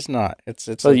 John. It is not. It's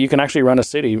So you can actually run a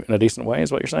city in a decent way,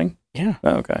 is what you're saying? yeah.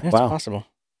 Oh, okay. It's Wow. possible.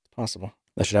 It's possible.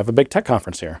 They should have a big tech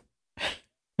conference here.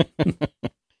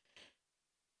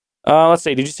 Let's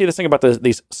see. Did you see this thing about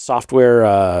these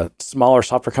smaller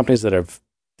software companies that have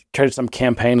created some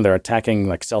campaign? They're attacking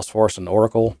like Salesforce and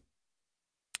Oracle.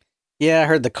 Yeah, I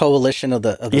heard the coalition of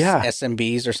the Yeah.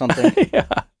 SMBs or something. Yeah.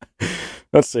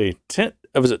 Let's see.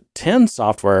 10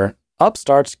 software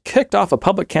upstarts kicked off a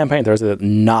public campaign Thursday that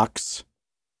knocks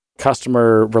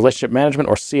customer relationship management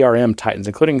or CRM titans,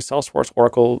 including Salesforce,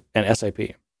 Oracle, and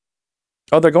SAP.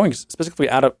 Oh, they're going specifically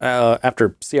after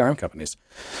CRM companies.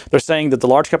 They're saying that the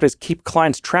large companies keep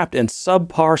clients trapped in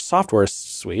subpar software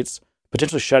suites,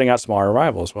 potentially shutting out smaller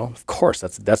rivals. Well, of course,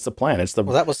 that's the plan. It's the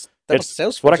Well, that was it's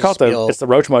Salesforce. what I call it's the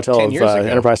Roach Motel 10 of years ago.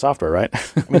 enterprise software, right?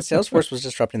 I mean, Salesforce was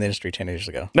disrupting the industry 10 years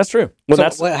ago. That's true. Well,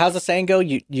 How's the saying go?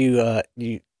 You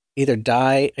either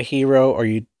die a hero or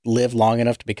you live long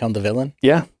enough to become the villain.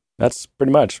 yeah, that's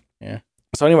pretty much. Yeah.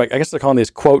 So anyway, I guess they're calling these,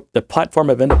 quote, the platform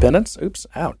of independence. Oops,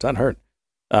 ouch, that hurt.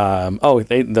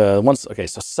 The ones, okay,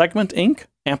 so Segment Inc.,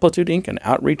 Amplitude Inc., and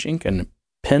Outreach Inc., and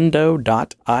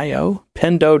Pendo.io.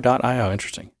 Pendo.io,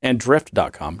 interesting. And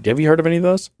Drift.com. Have you heard of any of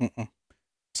those? Mm-mm.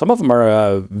 Some of them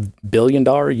are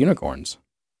billion-dollar unicorns.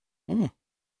 Hmm.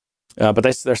 But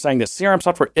they're saying that CRM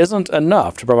software isn't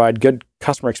enough to provide good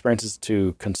customer experiences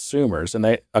to consumers.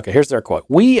 And here's their quote: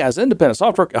 "We as independent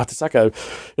software," it's like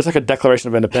a declaration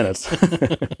of independence.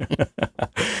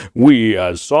 "We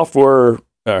as software,"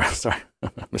 sorry,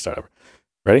 let me start over.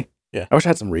 Ready? Yeah. I wish I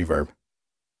had some reverb.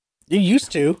 You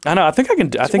used to. I know. I think I can.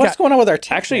 What's going on with our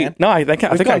tech? Actually, man? no. I think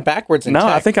We've gone backwards in tech.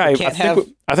 I think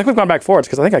we've gone back forwards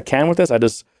because I think I can with this.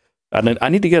 I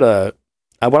need to get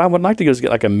what I would like to do is get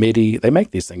like a MIDI. They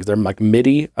make these things. They're like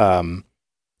MIDI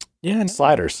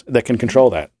sliders that can control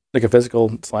that, like a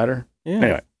physical slider. Yeah.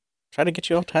 Anyway, Try to get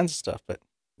you all kinds of stuff, but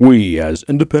we as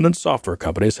independent software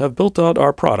companies have built out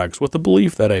our products with the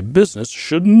belief that a business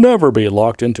should never be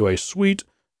locked into a suite,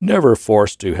 never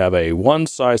forced to have a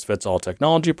one-size-fits-all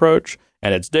technology approach,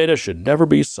 and its data should never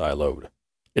be siloed.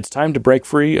 It's time to break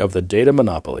free of the data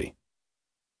monopoly.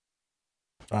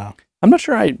 wow. I'm not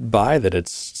sure I buy that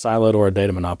it's siloed or a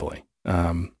data monopoly.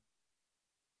 Let's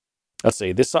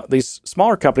see. These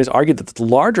smaller companies argue that the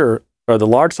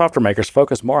large software makers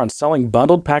focus more on selling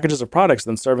bundled packages of products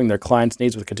than serving their clients'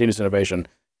 needs with continuous innovation.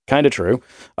 Kind of true.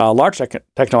 Large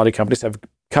technology companies have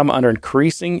come under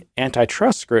increasing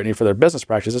antitrust scrutiny for their business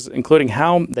practices, including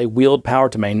how they wield power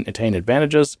to maintain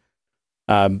advantages.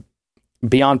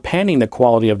 Beyond panning the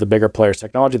quality of the bigger players'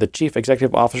 technology, the chief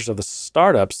executive officers of the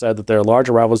startup said that their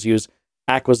larger rivals use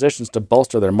acquisitions to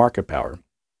bolster their market power.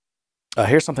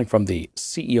 Here's something from the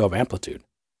CEO of Amplitude,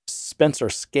 Spencer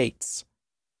Skates.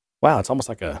 Wow, it's almost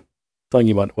like telling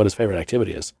you what his favorite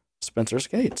activity is. Spencer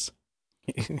Skates.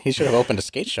 He should have opened a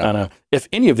skate shop. I know. If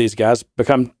any of these guys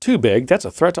become too big, that's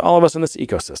a threat to all of us in this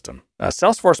ecosystem.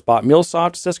 Salesforce bought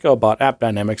MuleSoft, Cisco bought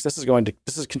AppDynamics. This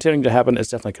is continuing to happen. It's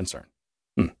definitely a concern.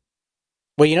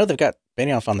 Well, they've got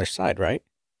Benioff on their side, right?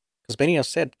 Because Benioff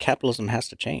said capitalism has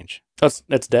to change. It's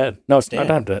dead. No, it's dead.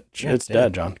 not dead. Yeah, it's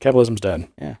dead, John. Capitalism's dead.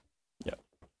 Yeah. Yeah.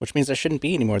 Which means there shouldn't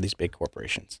be any more of these big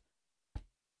corporations.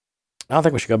 I don't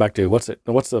think we should go back to what's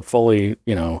the fully,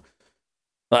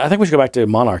 I think we should go back to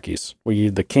monarchies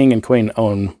where the king and queen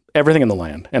own everything in the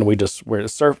land, and is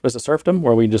it serfdom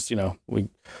where we just, we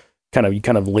kind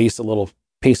of lease a little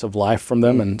piece of life from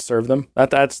them and serve them. I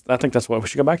think that's what we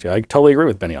should go back to. I totally agree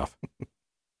with Benioff.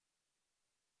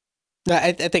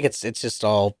 I think it's just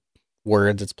all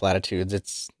words. It's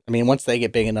platitudes. Once they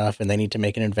get big enough and they need to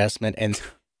make an investment, and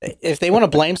if they want to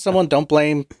blame someone, don't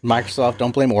blame Microsoft,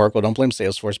 don't blame Oracle, don't blame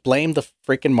Salesforce. Blame the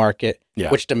freaking market,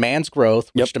 which demands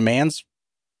growth, which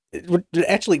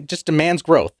actually just demands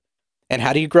growth. And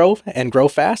how do you grow and grow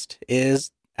fast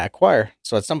is acquire.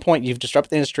 So at some point you've disrupted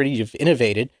the industry, you've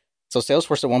innovated. So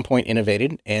Salesforce at one point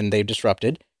innovated and they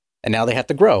disrupted, and now they have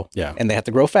to grow. Yeah. And they have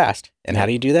to grow fast. And how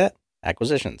do you do that?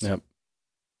 Acquisitions. Yep.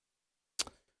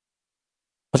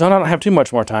 So I don't have too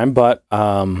much more time, but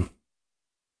I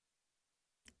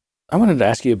wanted to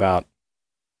ask you about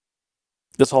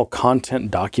this whole content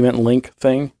document link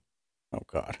thing. Oh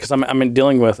God. Because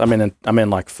I'm in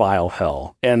like file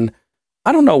hell, and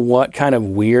I don't know what kind of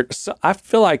weird. So I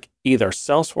feel like either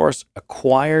Salesforce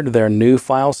acquired their new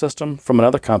file system from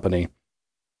another company,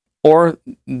 or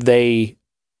the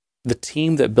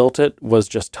team that built it was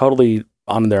just totally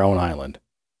on their own island.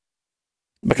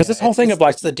 Because this whole thing of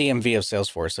like it's the DMV of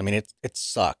Salesforce. I mean, it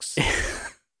sucks.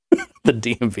 the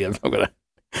DMV. I'm gonna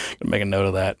make a note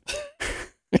of that.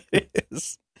 It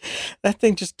is. That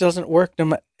thing just doesn't work.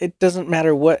 It doesn't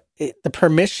matter what the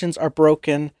permissions are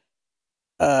broken.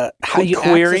 How you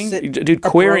querying, access it dude,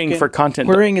 querying for content.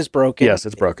 Querying is broken. Yes,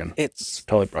 it's broken. It's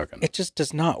totally broken. It just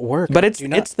does not work. But it's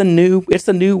the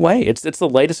new way. It's the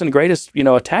latest and greatest,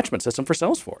 attachment system for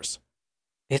Salesforce.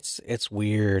 It's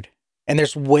weird. And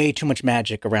there's way too much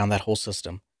magic around that whole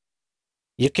system.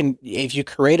 If you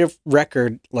create a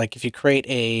record, like if you create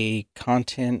a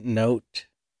content note,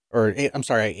 let's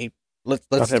call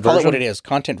it what it is,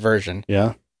 content version.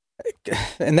 Yeah.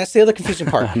 And that's the other confusing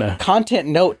part. No. Content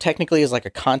note technically is like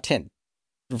a content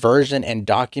version and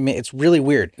document. It's really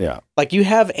weird. Yeah. Like you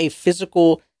have a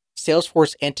physical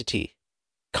Salesforce entity,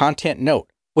 content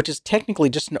note, which is technically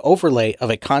just an overlay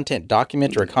of a content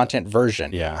document or a content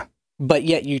version. Yeah. But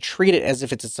yet you treat it as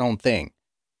if it's its own thing.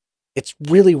 It's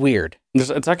really weird.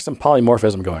 It's like some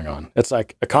polymorphism going on. It's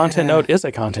like a content note is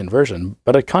a content version,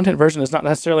 but a content version is not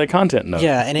necessarily a content note.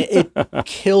 Yeah, and it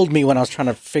killed me when I was trying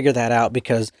to figure that out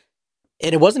because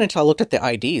it wasn't until I looked at the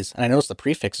IDs and I noticed the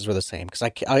prefixes were the same because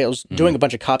I was doing a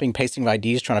bunch of copying, pasting of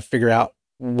IDs, trying to figure out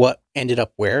what ended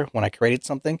up where when I created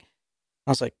something.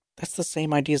 I was like, that's the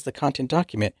same ID as the content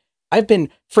document. I've been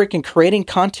freaking creating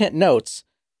content notes,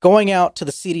 going out to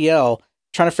the CDL,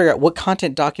 trying to figure out what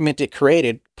content document it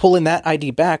created, pulling that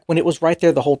ID back when it was right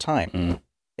there the whole time.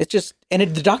 It's just, and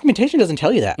the documentation doesn't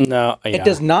tell you that. No, it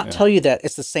does not tell you that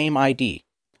it's the same ID.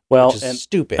 Well, which is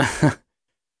stupid.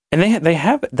 And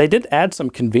they did add some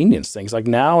convenience things. Like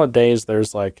nowadays,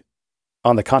 there's like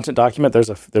on the content document, there's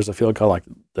a field called like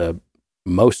the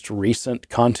most recent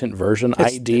content version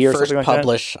It's ID or something like that. First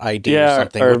publish ID or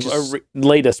something. Or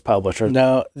latest publish.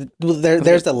 No,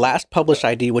 there's the last publish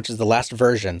ID, which is the last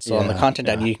version. So on the content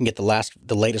ID, you can get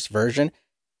the latest version.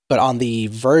 But on the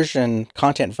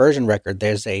content version record,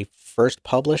 there's a first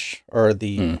publish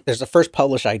there's a first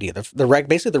publish ID.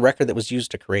 Basically the record that was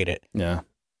used to create it. Yeah.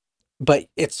 But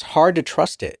it's hard to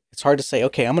trust it. It's hard to say,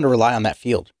 okay, I'm going to rely on that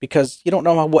field because you don't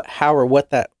know how or what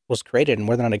that was created and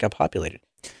whether or not it got populated.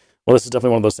 Well, this is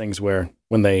definitely one of those things where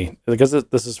because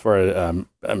this is for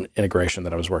an integration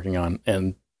that I was working on,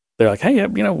 and they're like, hey,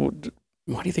 what do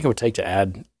you think it would take to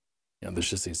add, there's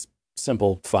just these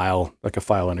simple file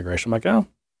integration. I'm like, oh,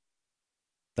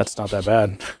 that's not that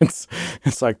bad.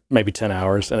 It's like maybe 10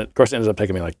 hours. And of course it ends up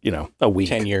taking me like, a week.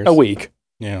 10 years. A week.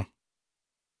 Yeah.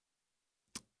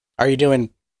 Are you doing?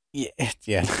 Yeah,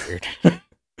 it's weird.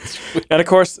 And of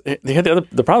course,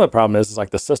 the problem is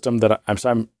like the system that I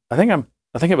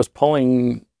think it was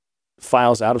pulling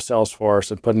files out of Salesforce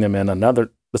and putting them in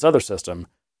this other system.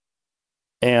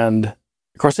 And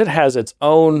of course, it has its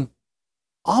own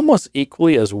almost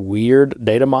equally as weird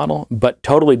data model, but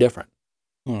totally different.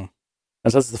 And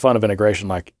so that's the fun of integration,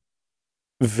 like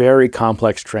very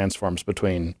complex transforms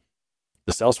between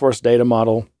the Salesforce data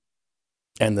model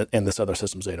and this other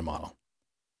system's data model.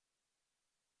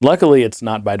 Luckily, it's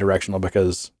not bidirectional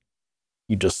because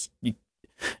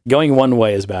going one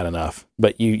way is bad enough,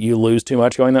 but you lose too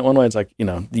much going that one way. It's like,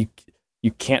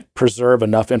 you can't preserve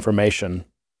enough information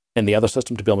in the other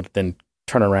system to be able to then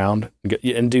turn around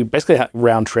and do basically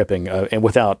round tripping and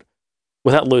without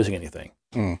losing anything.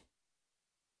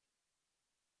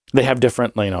 They have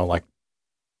different, like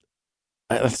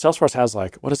Salesforce has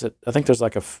like, what is it? I think there's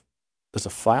like there's a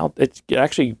file. It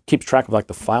actually keeps track of like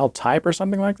the file type or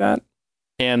something like that.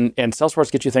 And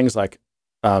Salesforce gets you things like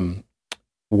Word_X.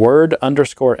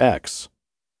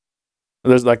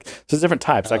 There's different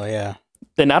types. Oh, yeah.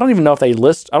 And I don't even know if they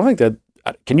list. I don't think that.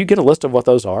 Can you get a list of what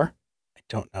those are? I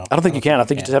don't know. I don't think you can. I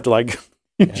think you just have to like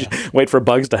wait for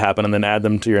bugs to happen and then add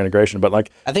them to your integration. But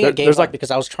like, I think it gave up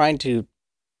because I was trying to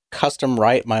custom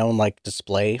write my own like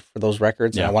display for those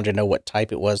records, and I wanted to know what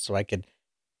type it was so I could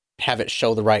have it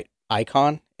show the right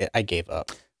icon. I gave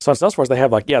up. So in Salesforce, they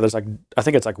have like, there's like, I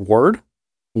think it's like Word_X,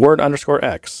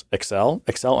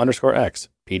 Excel_X,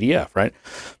 PDF, right?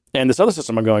 And this other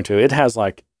system I'm going to, it has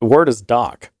like Word is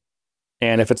doc,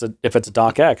 and if it's a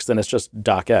docx, then it's just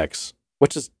docx,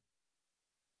 which is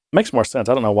makes more sense.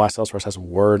 I don't know why Salesforce has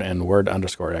word and word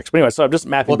underscore X. But anyway, so I'm just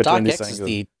mapping between these DocX things. is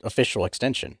the official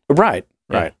extension. Right.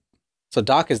 Yeah. So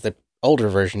Doc is the older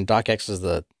version. DocX is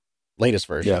the latest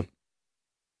version. Yeah.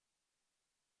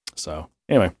 So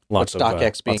anyway, lots of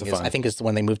DocX being lots of fun. I think is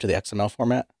when they moved to the XML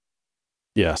format.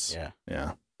 Yes. Yeah.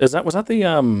 Yeah. Was that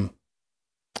the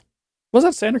was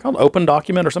that standard called Open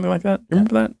Document or something like that? You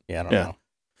remember that? Yeah, I don't know.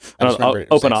 I just remember it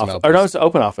was Open XML Office. Or no, it's the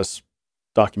Open Office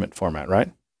document format,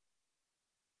 right?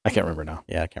 I can't remember now.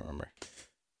 Yeah, I can't remember.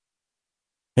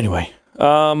 Anyway,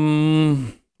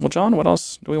 well, John, what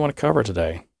else do we want to cover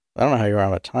today? I don't know how you are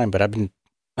about time, but I've been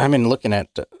looking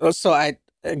at.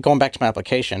 Going back to my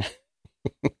application.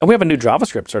 And we have a new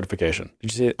JavaScript certification.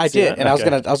 Did you see it? I did, and okay.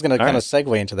 I was gonna kind of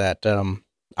segue into that.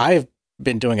 I've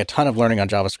been doing a ton of learning on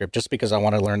JavaScript just because I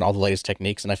want to learn all the latest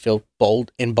techniques, and I feel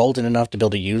emboldened enough to be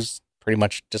able to use pretty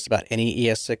much just about any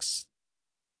ES6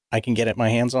 I can get at my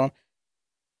hands on,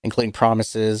 including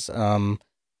promises. I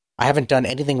haven't done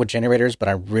anything with generators, but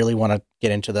I really want to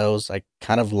get into those. I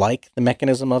kind of like the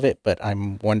mechanism of it, but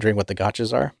I'm wondering what the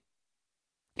gotchas are.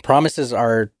 Promises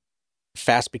are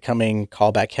fast becoming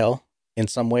callback hell in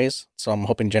some ways, so I'm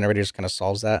hoping generators kind of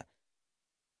solves that.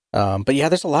 But yeah,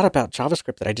 there's a lot about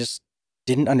JavaScript that I just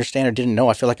didn't understand or didn't know.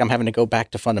 I feel like I'm having to go back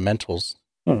to fundamentals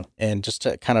and just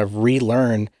to kind of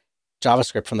relearn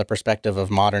JavaScript from the perspective of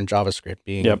modern JavaScript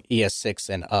being ES6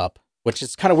 and up, which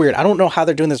is kind of weird. I don't know how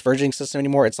they're doing this versioning system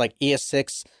anymore. It's like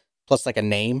ES6 plus like a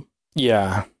name.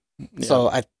 Yeah.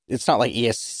 So it's not like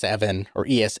ES7 or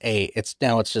ES8. It's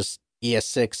just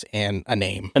ES6 and a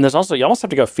name. And there's also, you almost have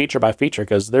to go feature by feature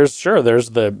because there's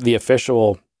the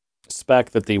official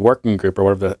spec that the working group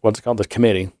or what's it called, the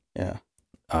committee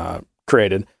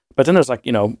created. But then there's like,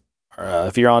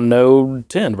 if you're on Node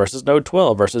 10 versus Node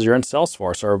 12 versus you're in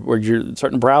Salesforce or you're in a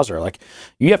certain browser, like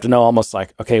you have to know almost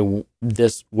like, okay,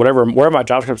 this, wherever my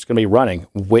JavaScript is going to be running,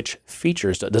 which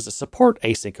features, does it support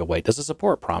async await? Does it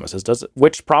support promises?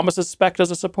 Which promises spec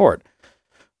does it support?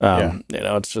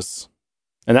 It's just,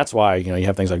 and that's why, you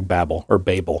have things like Babel or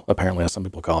Babel, apparently, as some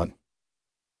people call it.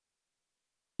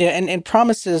 Yeah. And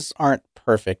promises aren't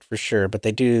perfect for sure, but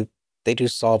they do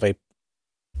solve a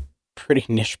pretty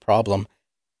niche problem.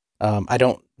 I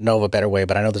don't know of a better way,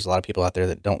 but I know there's a lot of people out there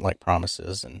that don't like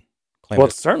promises and claim. Well,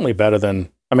 it's certainly better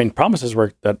than, promises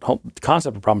that whole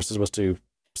concept of promises was to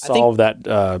solve that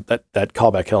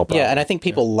callback hell problem. Yeah, and I think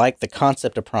people like the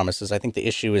concept of promises. I think the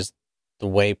issue is the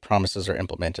way promises are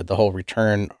implemented, the whole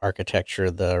return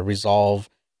architecture, the resolve,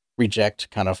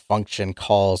 reject kind of function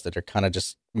calls that are kind of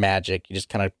just magic. You just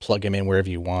kind of plug them in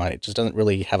wherever you want. It just doesn't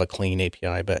really have a clean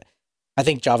API. But I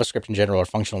think JavaScript in general or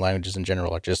functional languages in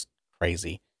general are just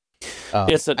crazy.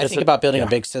 I think about building a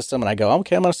big system and I go,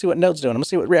 okay, I'm going to see what Node's doing. I'm going to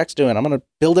see what React's doing. I'm going to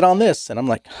build it on this. And I'm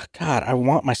like, oh, God, I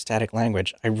want my static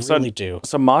language. I really do.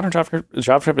 So modern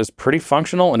JavaScript is pretty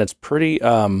functional and it's pretty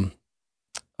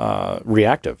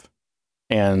reactive.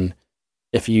 And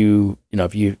if you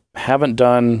haven't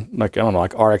done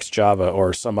like RX Java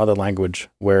or some other language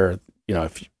where,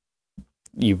 if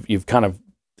you've kind of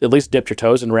at least dipped your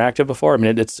toes in reactive before,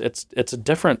 it's a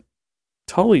different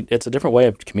way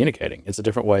of communicating. It's a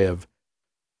different way of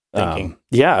thinking.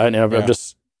 Of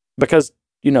just because,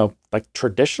 like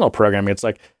traditional programming, it's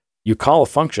like you call a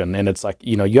function and it's like,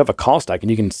 you have a call stack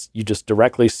and you just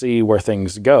directly see where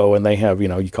things go. And they have,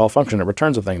 you call a function, it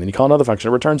returns a thing. Then you call another function,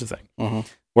 it returns a thing. Mm-hmm.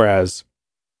 Whereas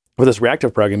with this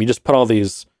reactive program, you just put all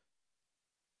these,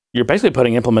 you're basically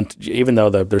even though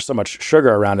there's so much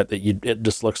sugar around it that it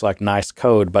just looks like nice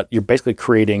code, but you're basically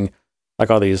creating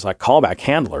like all these like callback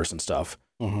handlers and stuff.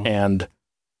 Mm-hmm. And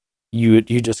you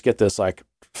just get this like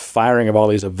firing of all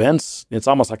these events. It's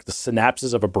almost like the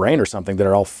synapses of a brain or something that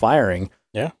are all firing.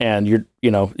 Yeah. And you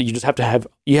just have to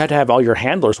have all your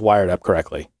handlers wired up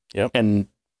correctly. Yep.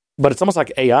 But it's almost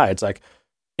like AI. It's like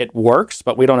it works,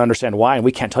 but we don't understand why, and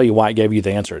we can't tell you why it gave you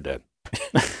the answer it did.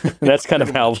 That's kind of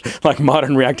how like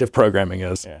modern reactive programming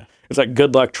is. Yeah. It's like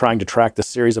good luck trying to track the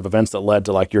series of events that led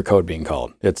to like your code being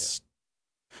called.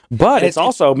 But it's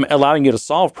also allowing you to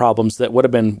solve problems that would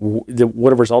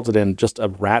have resulted in just a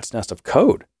rat's nest of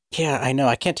code. Yeah, I know.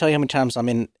 I can't tell you how many times I'm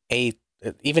in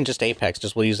even just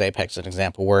Apex, we'll use Apex as an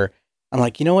example, where I'm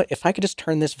like, you know what? If I could just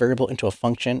turn this variable into a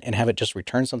function and have it just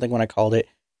return something when I called it,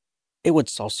 it would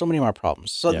solve so many more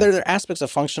problems. So there are aspects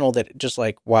of functional that just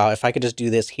like, wow, if I could just do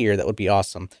this here, that would be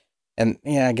awesome. And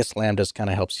yeah, I guess Lambdas kind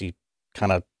of helps you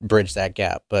kind of bridge that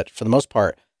gap. But for the most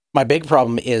part, my big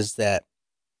problem is that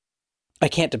I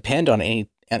can't depend on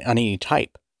any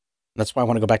type. That's why I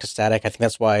want to go back to static. I think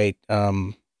that's why,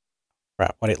 why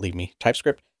did it leave me?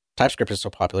 TypeScript is so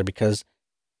popular because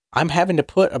I'm having to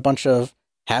put a bunch of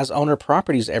has owner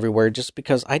properties everywhere just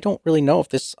because I don't really know if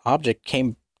this object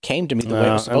came came to me the way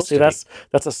it was supposed see, to be.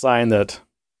 that's a sign that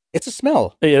It's a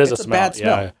smell. it is It's a smell. bad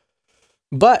smell. Yeah.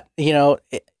 But,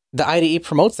 the IDE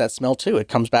promotes that smell too. It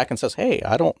comes back and says, hey,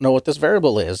 I don't know what this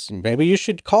variable is. Maybe you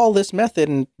should call this method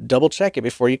and double check it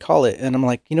before you call it. And I'm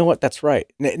like, you know what? That's right.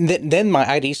 Then my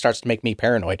IDE starts to make me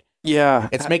paranoid. Yeah.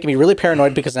 It's making me really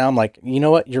paranoid because now I'm like, you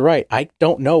know what? You're right. I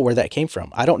don't know where that came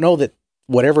from. I don't know that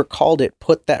whatever called it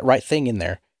put that right thing in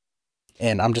there.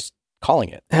 And I'm just calling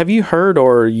it. Have you heard of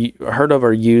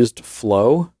or used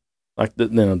Flow? Like the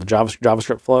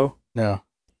JavaScript Flow? No.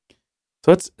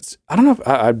 So it's I don't know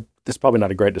if this is probably not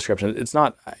a great description. It's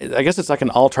not. I guess it's like an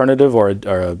alternative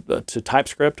to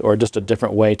TypeScript, or just a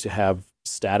different way to have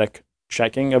static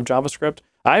checking of JavaScript.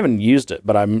 I haven't used it,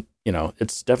 but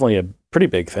it's definitely a pretty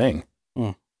big thing.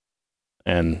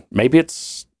 And maybe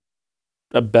it's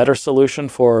a better solution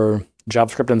for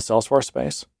JavaScript in Salesforce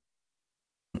space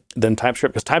than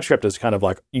TypeScript, because TypeScript is kind of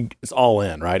like it's all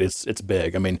in, right? It's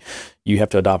big. I mean, you have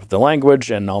to adopt the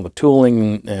language and all the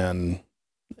tooling and.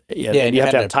 Yeah, and you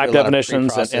have to have type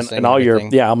definitions and all your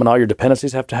all your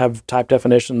dependencies have to have type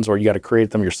definitions, or you got to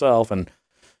create them yourself. And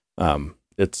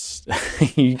it's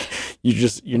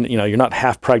you're not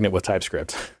half pregnant with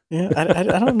TypeScript. Yeah, I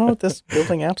don't know if this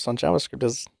building apps on JavaScript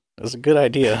is a good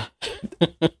idea.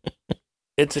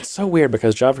 It's so weird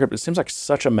because JavaScript, it seems like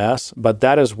such a mess, but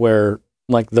that is where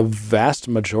like the vast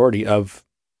majority of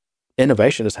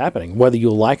innovation is happening, whether you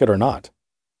like it or not.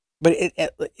 But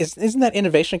isn't that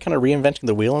innovation kind of reinventing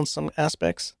the wheel in some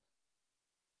aspects?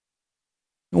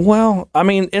 Well, I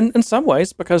mean, in some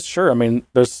ways, because sure, I mean,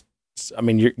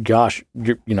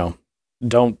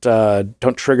 don't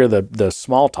trigger the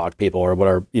small talk people or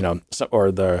whatever,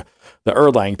 or the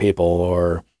Erlang people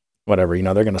or whatever.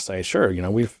 They're going to say, sure,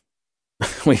 we've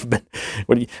been,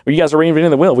 you guys are reinventing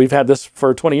the wheel. We've had this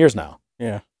for 20 years now.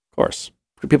 Yeah, of course,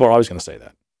 people are always going to say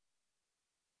that.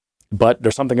 But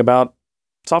there's something about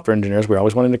software engineers, we're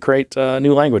always wanting to create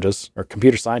new languages, or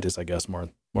computer scientists, I guess, more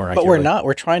accurately. But we're not.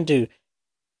 We're trying to.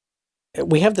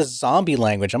 We have this zombie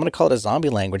language. I'm going to call it a zombie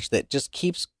language that just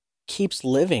keeps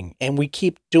living, and we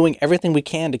keep doing everything we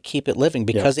can to keep it living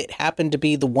because it happened to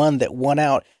be the one that won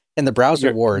out in the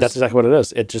browser wars. That's exactly what it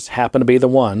is. It just happened to be the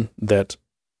one that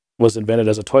was invented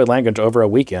as a toy language over a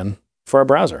weekend for a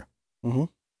browser. Mm-hmm.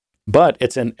 But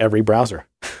it's in every browser,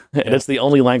 and it's the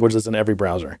only language that's in every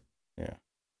browser. Yeah.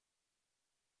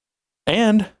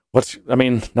 And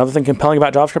another thing compelling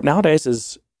about JavaScript nowadays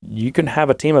is you can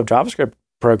have a team of JavaScript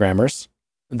programmers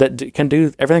that can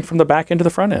do everything from the back end to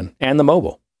the front end and the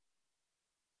mobile,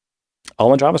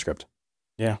 all in JavaScript.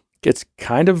 Yeah. It's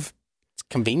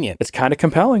convenient. It's kind of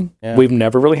compelling. Yeah. We've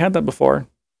never really had that before.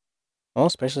 Well,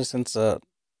 especially since,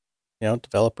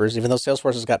 developers, even though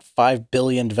Salesforce has got 5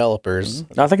 billion developers,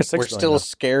 I think it's 6 we're billion still now. a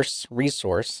scarce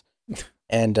resource.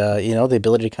 And, the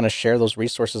ability to kind of share those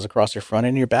resources across your front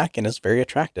end and your back end is very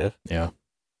attractive. Yeah.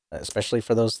 Especially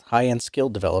for those high-end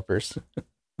skilled developers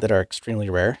that are extremely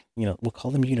rare. We'll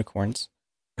call them unicorns.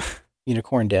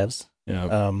 Unicorn devs.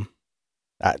 Yeah.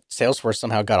 Salesforce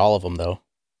somehow got all of them, though.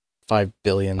 5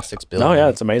 billion, 6 billion. Oh, yeah,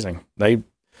 it's amazing. They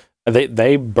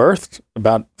birthed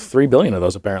about 3 billion of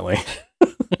those, apparently.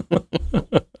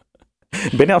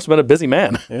 Benioff's been a busy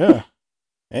man. Yeah.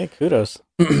 Hey, kudos.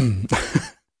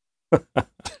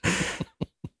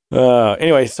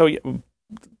 Anyway, so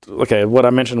okay, what I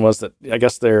mentioned was that I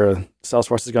guess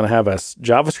Salesforce is going to have a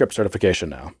JavaScript certification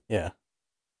now. Yeah,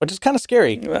 which is kind of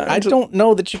scary. I don't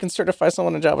know that you can certify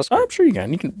someone in JavaScript. I'm sure you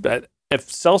can. You can. If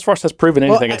Salesforce has proven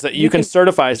anything, it's that you can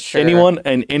certify anyone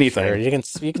and anything. Sure. You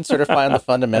can certify on the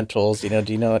fundamentals. Do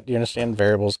you understand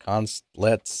variables, const,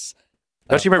 lets?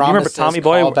 Don't you remember Tommy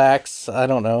Boy? Callbacks. I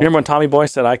don't know. You remember when Tommy Boy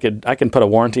said I can put a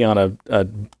warranty on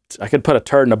I could put a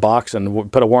turd in a box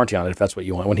and put a warranty on it if that's what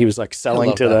you want. When he was like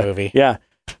selling to the movie. Yeah.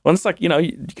 Well, it's like, you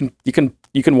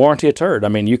can warranty a turd. I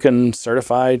mean, you can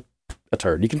certify a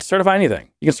turd. You can certify anything.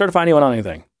 You can certify anyone on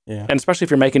anything. Yeah. And especially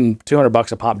if you're making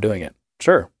 $200 a pop doing it.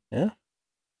 Sure. Yeah.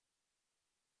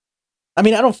 I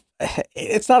mean,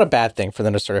 it's not a bad thing for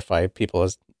them to certify people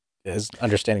as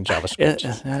understanding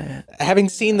JavaScript. Having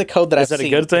seen the code that I've seen, is it a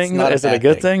good thing? Is it a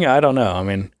good thing? I don't know. I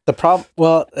mean, the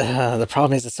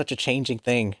problem is it's such a changing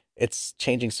thing. It's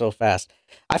changing so fast.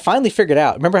 I finally figured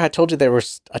out. Remember, I told you there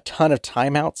was a ton of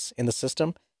timeouts in the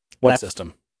system. What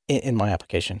system? In my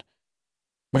application.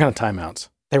 What kind of timeouts?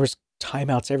 There was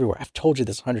timeouts everywhere. I've told you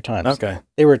this 100 times. Okay.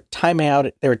 They were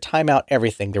timeout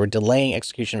everything. They were delaying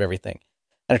execution of everything.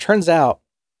 And it turns out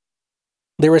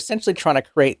they were essentially trying to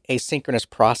create a synchronous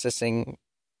processing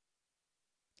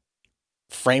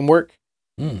framework,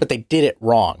 but they did it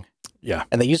wrong. Yeah.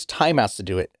 And they used timeouts to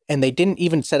do it. and they didn't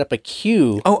even set up a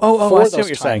queue. Oh, I see what those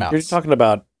you're saying. timeouts. You're talking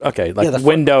about, okay, like the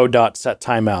window.set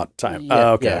timeout time.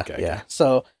 Yeah, Okay.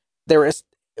 So there is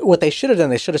what they should have done.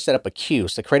 They should have set up a queue.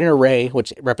 So create an array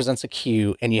which represents a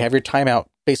queue, and you have your timeout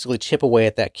basically chip away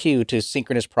at that queue to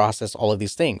synchronous process all of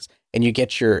these things, and you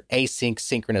get your async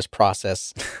synchronous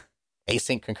process,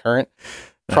 async concurrent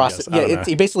process.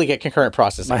 You basically get concurrent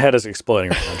processing. My head is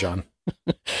exploding right now, John.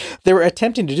 They were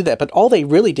attempting to do that, but all they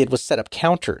really did was set up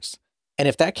counters. And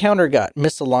if that counter got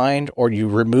misaligned or you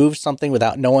removed something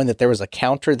without knowing that there was a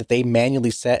counter that they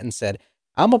manually set and said,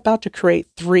 I'm about to create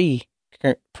 3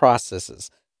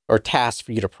 processes or tasks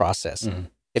for you to process. Mm-hmm.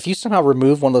 If you somehow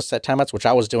remove one of those set timeouts, which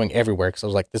I was doing everywhere because I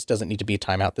was like, this doesn't need to be a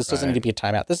timeout. This doesn't need to be a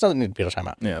timeout. This doesn't need to be a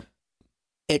timeout. Yeah.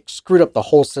 It screwed up the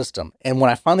whole system. And when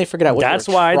I finally figured out what that's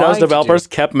why those developers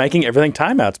kept making everything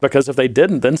timeouts, because if they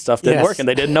didn't, then stuff didn't work and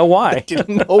they didn't know why. They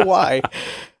didn't know why.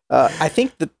 I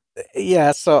think that,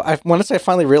 so once I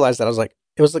finally realized that, I was like,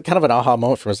 it was kind of an aha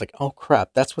moment for me. I was like, oh crap,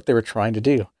 that's what they were trying to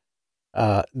do.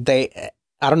 I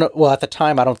don't know. Well, at the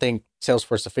time, I don't think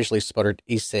Salesforce officially supported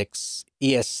E6,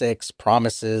 ES6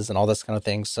 promises and all this kind of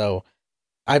thing. So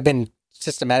I've been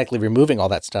systematically removing all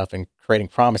that stuff and creating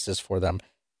promises for them.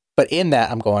 But in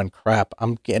that, I'm going, crap,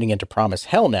 I'm getting into promise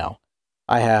hell now.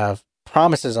 I have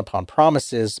promises upon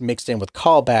promises mixed in with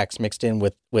callbacks, mixed in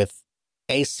with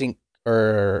async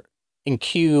or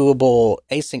incubable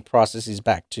async processes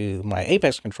back to my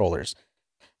Apex controllers.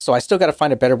 So I still got to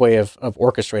find a better way of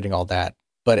orchestrating all that.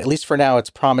 But at least for now, it's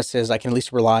promises. I can at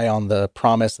least rely on the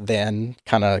promise then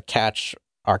kind of catch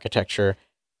architecture,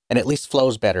 and at least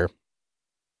flows better.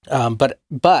 But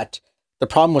the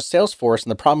problem with Salesforce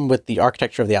and the problem with the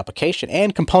architecture of the application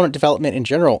and component development in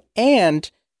general and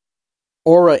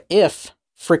Aura if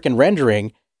freaking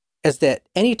rendering is that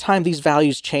anytime these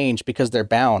values change because they're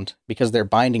bound, because they're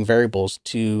binding variables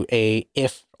to a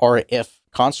if or if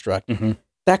construct,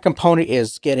 that component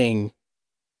is getting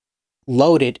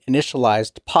loaded,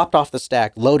 initialized, popped off the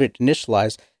stack, loaded,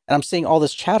 initialized, and I'm seeing all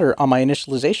this chatter on my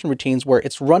initialization routines where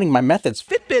it's running my methods.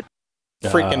 Fitbit,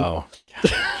 freaking. Oh.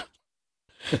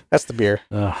 That's the beer.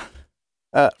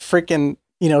 Freaking,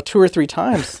 2 or 3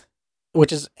 times,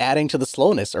 which is adding to the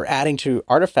slowness or adding to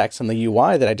artifacts in the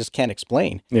UI that I just can't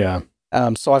explain. Yeah.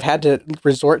 So I've had to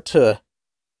resort to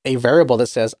a variable that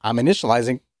says I'm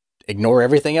initializing, ignore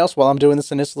everything else while I'm doing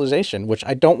this initialization, which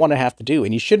I don't want to have to do.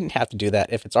 And you shouldn't have to do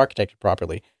that if it's architected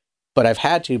properly. But I've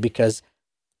had to because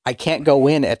I can't go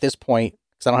in at this point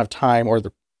because I don't have time or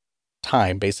the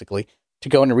time, basically, to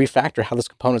go in and refactor how those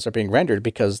components are being rendered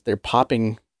because they're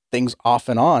popping things off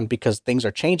and on because things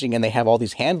are changing and they have all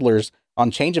these handlers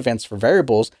on change events for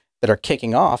variables that are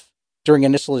kicking off during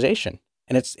initialization.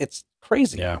 And it's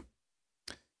crazy. Yeah.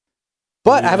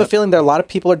 But I have a feeling that a lot of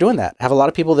people are doing that. I have a lot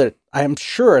of people that I'm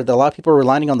sure that a lot of people are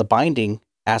relying on the binding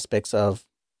aspects of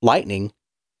Lightning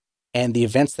and the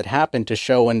events that happen to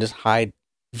show and just hide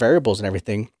variables and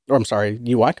everything, or I'm sorry,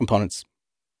 UI components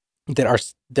that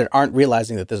aren't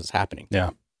realizing that this is happening. Yeah.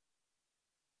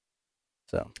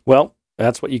 So, well,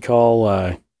 that's what you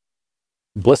call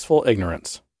blissful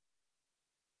ignorance.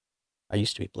 I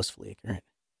used to be blissfully ignorant.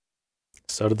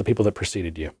 So did the people that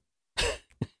preceded you.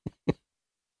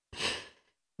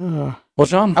 Well,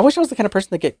 John, I wish I was the kind of person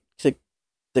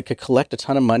that could collect a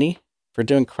ton of money for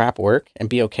doing crap work and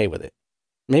be okay with it.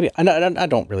 Maybe I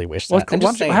don't really wish that.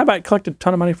 Well, how about collect a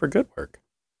ton of money for good work?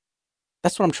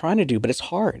 That's what I'm trying to do, but it's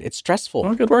hard. It's stressful.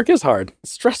 Well, good work is hard.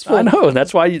 It's stressful. I know.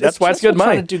 That's why it's good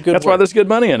money. That's why there's good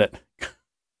money in it.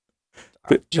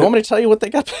 Do you want me to tell you what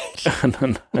they got paid?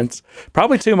 It's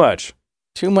probably too much.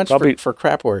 Too much for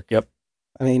crap work. Yep.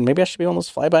 I mean, maybe I should be one of those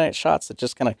fly-by-night shots that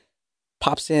just kind of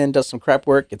pops in, does some crap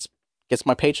work, gets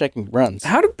my paycheck and runs.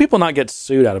 How do people not get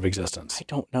sued out of existence? I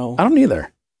don't know. I don't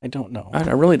either. I don't know. I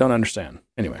really don't understand.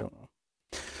 Anyway. I don't know.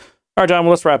 All right, John,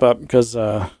 well, let's wrap up because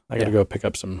I got to go pick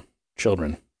up some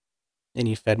children. And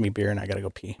you fed me beer and I got to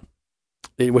go pee.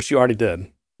 Which you already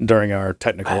did during our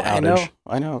technical outage.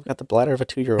 I know. I've got the bladder of a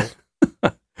 2-year-old.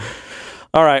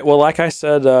 All right. Well, like I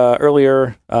said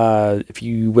earlier, if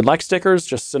you would like stickers,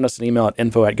 just send us an email at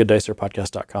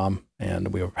info@gooddaysirpodcast.com,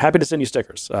 and we're happy to send you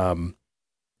stickers.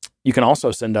 You can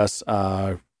also send us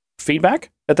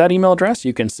feedback at that email address.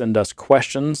 You can send us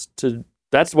questions to.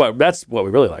 That's what we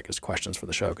really like is questions for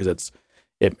the show because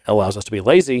it allows us to be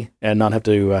lazy and not have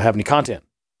to have any content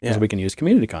because we can use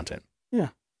community content. Yeah.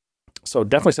 So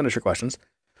definitely send us your questions.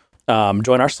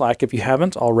 Join our Slack if you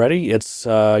haven't already. It's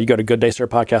you go to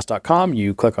gooddaysirpodcast.com,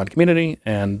 you click on community,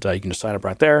 and you can just sign up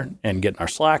right there and get in our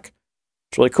Slack.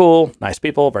 It's really cool, nice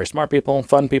people, very smart people,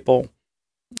 fun people.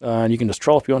 And you can just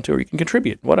troll if you want to, or you can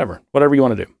contribute, whatever you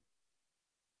want to do.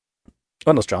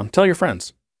 What else, John? Tell your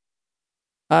friends.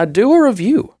 do a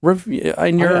review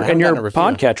in your I haven't gotten a review.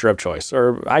 podcatcher of choice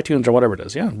or iTunes or whatever it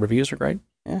is. Yeah, reviews are great.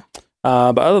 Yeah.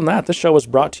 But other than that, this show was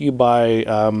brought to you by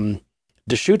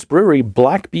Deschutes Brewery,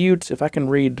 Black Butte. If I can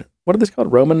read, what are these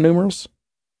called? Roman numerals?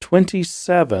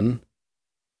 27.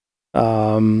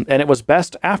 And it was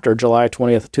best after July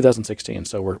 20th, 2016.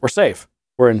 So we're safe.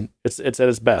 It's at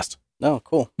its best. Oh,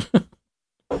 cool.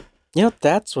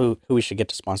 That's who we should get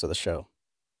to sponsor the show.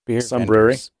 Beer Some vendors.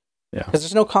 brewery. Yeah. Because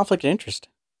there's no conflict of interest.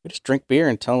 We just drink beer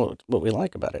and tell what we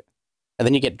like about it. And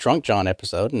then you get Drunk John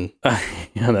episode, and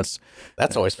Yeah, that's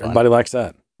always fun. everybody likes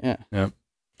that. Yeah. Yeah.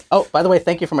 Oh, by the way,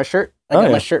 thank you for my shirt. I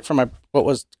got my shirt for what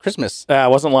was Christmas. I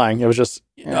wasn't lying. It was just,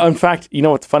 in fact, you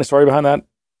know what the funny story behind that?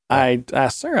 I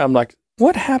asked Sarah, I'm like,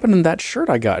 what happened in that shirt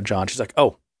I got, John? She's like,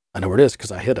 oh, I know where it is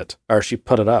because I hid it. Or she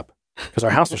put it up because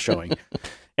our house was showing.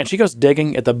 And she goes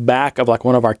digging at the back of like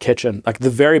one of our kitchen, like the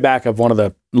very back of one of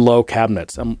the low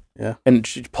cabinets. And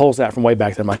she pulls that from way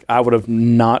back there. I'm like, I would have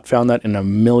not found that in a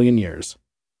million years.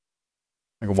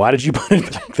 Like, why did you put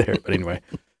it back there? But anyway,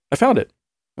 I found it.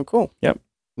 Oh, cool. Yep.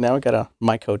 Now I got a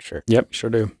My Code shirt. Yep, sure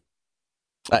do.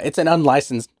 It's an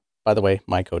unlicensed, by the way,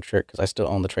 My Code shirt because I still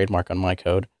own the trademark on My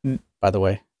Code, by the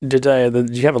way. Did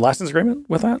you have a license agreement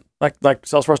with that? Like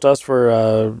Salesforce does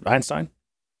for Einstein?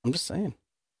 I'm just saying.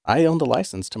 I own the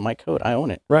license to My Code. I own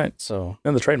it. Right. So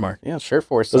And the trademark. yeah,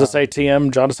 Shirtforce. Does it say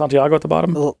TM John DeSantiago at the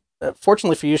bottom? Well,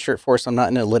 fortunately for you, Shirtforce, I'm not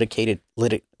in a litigious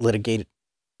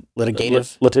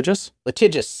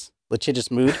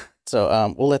mood.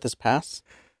 So we'll let this pass.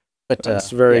 But That's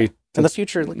very in the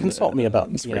future, consult me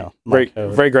about My very,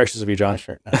 Code. very gracious of you, My John.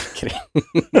 shirt. No, just kidding.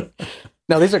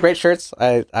 No, these are great shirts.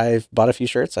 I've bought a few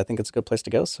shirts. I think it's a good place to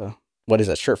go. So what is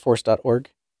it? Shirtforce.org.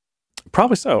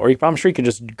 Probably so. Or I'm sure you can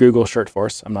just Google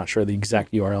Shirtforce. I'm not sure the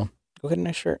exact URL. Go get a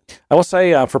nice shirt. I will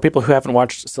say for people who haven't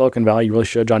watched Silicon Valley, you really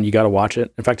should, John. You got to watch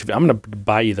it. In fact, I'm going to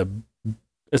buy you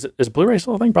is Blu-ray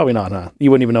still a thing? Probably not, huh? You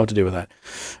wouldn't even know what to do with that.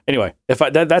 Anyway, if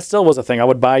that still was a thing, I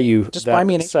would buy you. Just that buy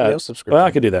me an set. HBO subscription. Well,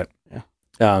 I could do that.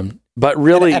 Yeah. But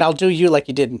really, and I'll do you like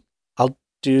you did. I'll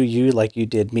do you like you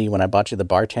did me when I bought you the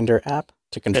Bartender app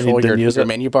to control your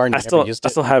menu bar. And I still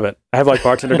have it. I have like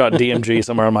bartender.dmg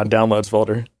somewhere on my downloads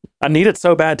folder. I need it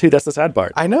so bad too. That's the sad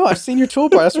part. I know. I've seen your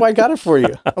toolbar. That's why I got it for you.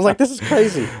 I was like, this is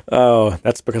crazy. Oh,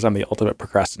 that's because I'm the ultimate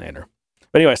procrastinator.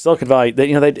 But anyway, Silicon Valley,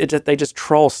 they just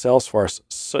troll Salesforce.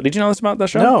 So, did you know this about that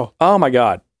show? No. Oh my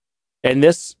God. And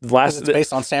this It's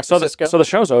based on San Francisco. So the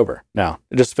show's over now.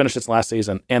 It just finished its last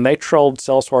season, and they trolled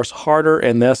Salesforce harder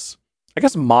in this. I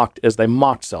guess they mocked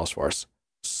Salesforce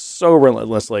so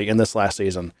relentlessly in this last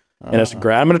season. And it's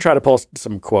great. I'm going to try to pull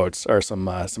some quotes or some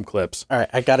clips. All right,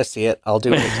 I got to see it. I'll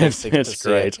do it. It's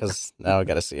great because now I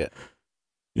got to see it.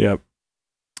 Yep.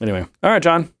 Anyway, all right,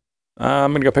 John.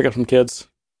 I'm going to go pick up some kids.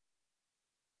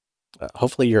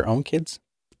 Hopefully, your own kids.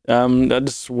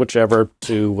 Just whichever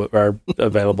two are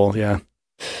available. Yeah.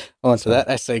 Well, to that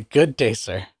I say, good day,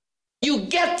 sir. You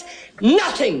get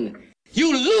nothing.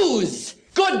 You lose.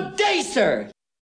 Good day, sir.